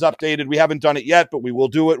stuff is updated. We haven't done it yet, but we will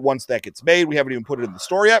do it once that gets made. We haven't even put it in the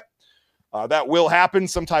store yet. That will happen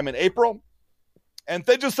sometime in April. And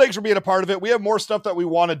thanks for being a part of it. We have more stuff that we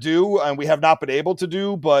want to do and we have not been able to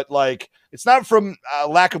do, but it's not from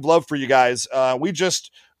lack of love for you guys. We just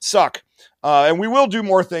suck. And we will do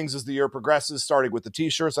more things as the year progresses, starting with the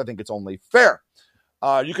t-shirts. I think it's only fair.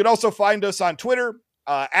 You can also find us on Twitter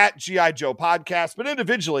at G.I. Joe Podcast, but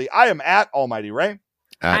individually, I am at Almighty Ray.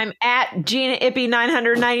 I'm at Gina Ippy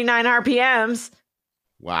 999 RPMs.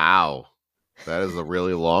 Wow. That is a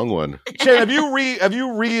really long one. Shane, have you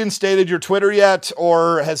reinstated your Twitter yet,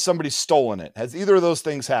 or has somebody stolen it? Has either of those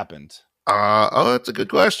things happened? That's a good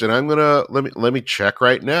question. I'm gonna let me check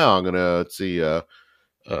right now. I'm gonna let's see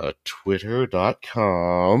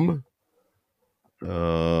twitter.com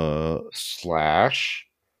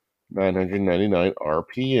 /999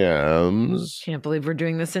 RPMs. Can't believe we're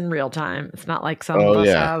doing this in real time. It's not like some of us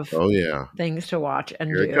have things to watch and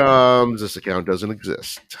Here do. It comes. This account doesn't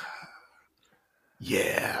exist.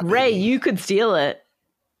 Yeah, Ray, you could steal it.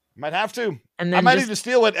 Might have to. And then I might need to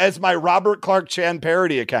steal it as my Robert Clark Chan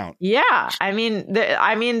parody account. Yeah, I mean, there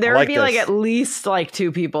would be at least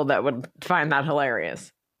 2 people that would find that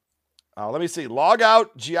hilarious. Let me see. Log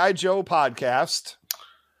out G.I. Joe Podcast.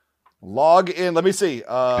 Log in. Let me see. Good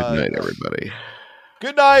night, everybody.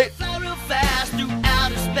 Good night. Fly real fast through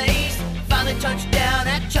outer space. Finally touched down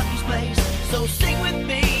at Chucky's place. So sing with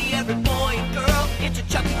me, every boy and girl. It's a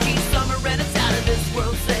Chuck E. Cheese summer and it's out of this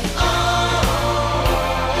world. Say, oh,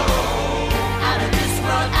 out of this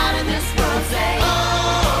world, out of this world. Say, oh,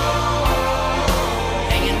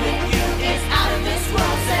 hanging with you is out of this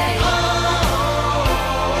world. Say, oh,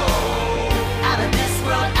 out of this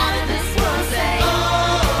world, out of this world. Say,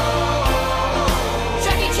 oh,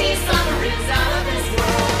 Chuck E. Cheese summer is out of this world.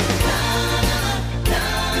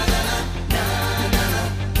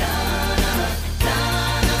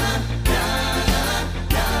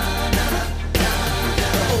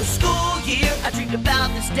 Oh, school year, I dreamed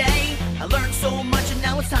about this day. I learned so much and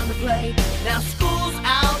now it's time to play. Now school's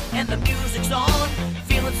out and the music's on.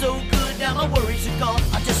 Feeling so good, now my worries are gone.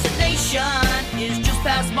 Our destination is just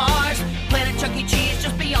past Mars. Planet Chuck E. Cheese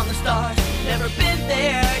just beyond the stars. Never been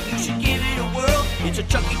there, you should give it a whirl. It's a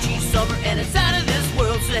Chuck E. Cheese summer and it's out of this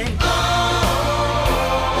world. Say, oh,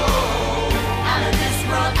 out of this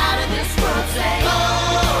world, out of this world. Say, oh,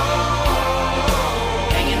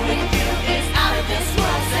 hanging with you is out of this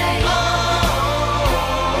world. Say, oh,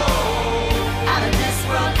 out of this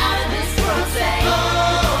world, out of this world. Say, oh,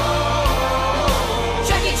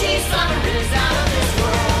 Chuck E. Cheese summer is out of this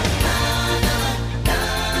world.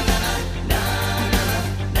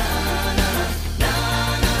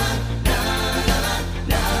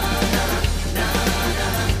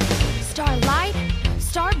 Starlight,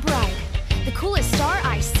 star bright, the coolest star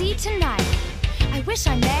I see tonight. I wish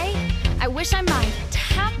I may, I wish I might, to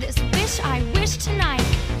have this wish I wish tonight.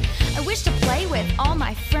 I wish to play with all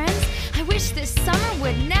my friends. I wish this summer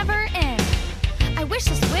would never end. I wish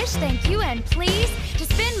this wish, thank you and please, to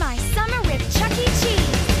spend my summer with Chuck E.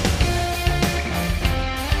 Cheese.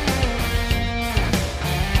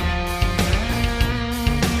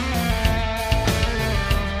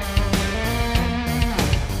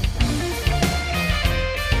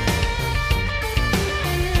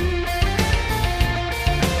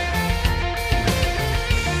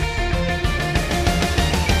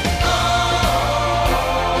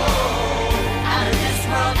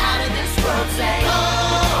 Out of this world, say, oh,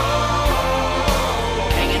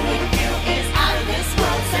 hanging with you is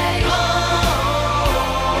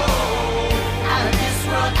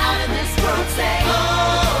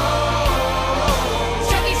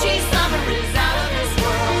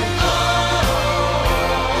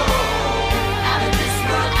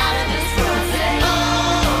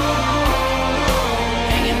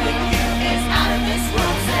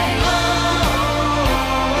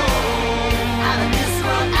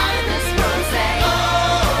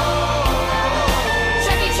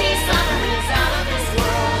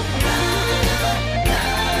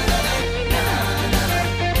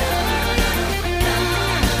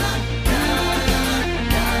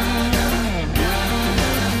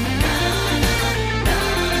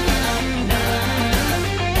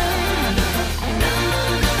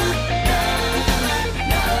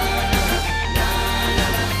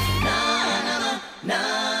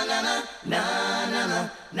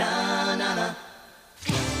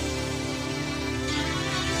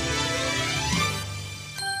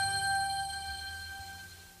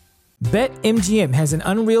BetMGM has an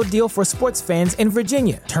unreal deal for sports fans in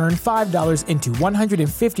Virginia. Turn $5 into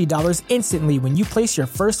 $150 instantly when you place your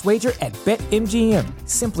first wager at BetMGM.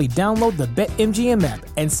 Simply download the BetMGM app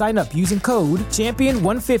and sign up using code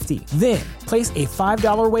Champion150. Then, place a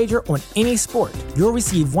 $5 wager on any sport. You'll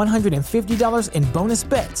receive $150 in bonus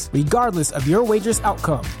bets, regardless of your wager's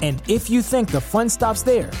outcome. And if you think the fun stops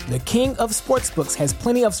there, the king of sportsbooks has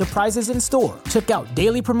plenty of surprises in store. Check out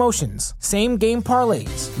daily promotions, same-game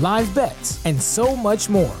parlays, live bets, and so much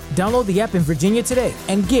more. Download the app in Virginia today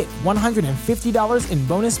and get $150 in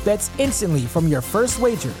bonus bets instantly from your first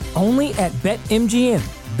wager. Only at BetMGM.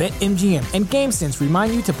 BetMGM and GameSense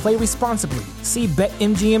remind you to play responsibly. See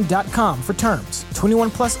BetMGM.com for terms. 21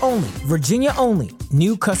 plus only. Virginia only.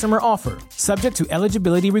 New customer offer. Subject to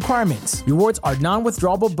eligibility requirements. Rewards are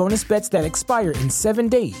non-withdrawable bonus bets that expire in 7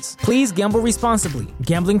 days. Please gamble responsibly.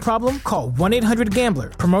 Gambling problem? Call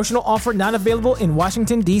 1-800-GAMBLER. Promotional offer not available in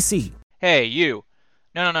Washington, D.C. Hey, you.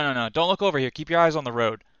 No. Don't look over here. Keep your eyes on the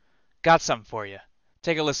road. Got something for you.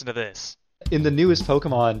 Take a listen to this. In the newest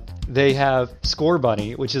Pokemon, they have Score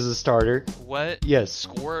Bunny, which is a starter. What? Yes.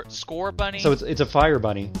 Score Bunny? So it's a fire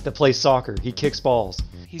bunny that plays soccer. He kicks balls.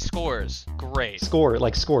 He scores. Great. Score,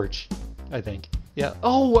 like Scorch, I think. Yeah.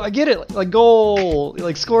 Oh, I get it. Like goal.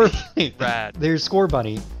 Like Score Bunny. Rad. There's Score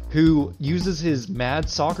Bunny, who uses his mad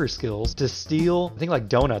soccer skills to steal, I think, like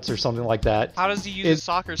donuts or something like that. How does he use his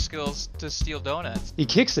soccer skills to steal donuts? He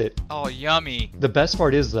kicks it. Oh, yummy. The best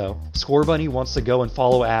part is, though, Score Bunny wants to go and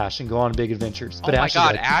follow Ash and go on big adventures. But oh my Ash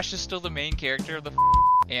god, is like, Ash is still the main character of the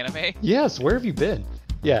anime? Yes, where have you been?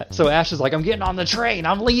 Yeah, so Ash is like, I'm getting on the train,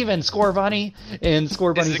 I'm leaving, Score Bunny. And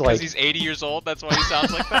Score Bunny's is it like... because he's 80 years old, that's why he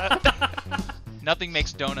sounds like that? Nothing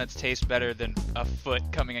makes donuts taste better than a foot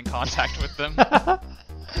coming in contact with them.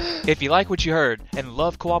 If you like what you heard and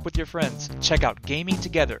love co-op with your friends, check out Gaming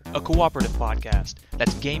Together, a cooperative podcast.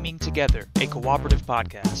 That's Gaming Together, a cooperative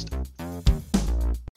podcast.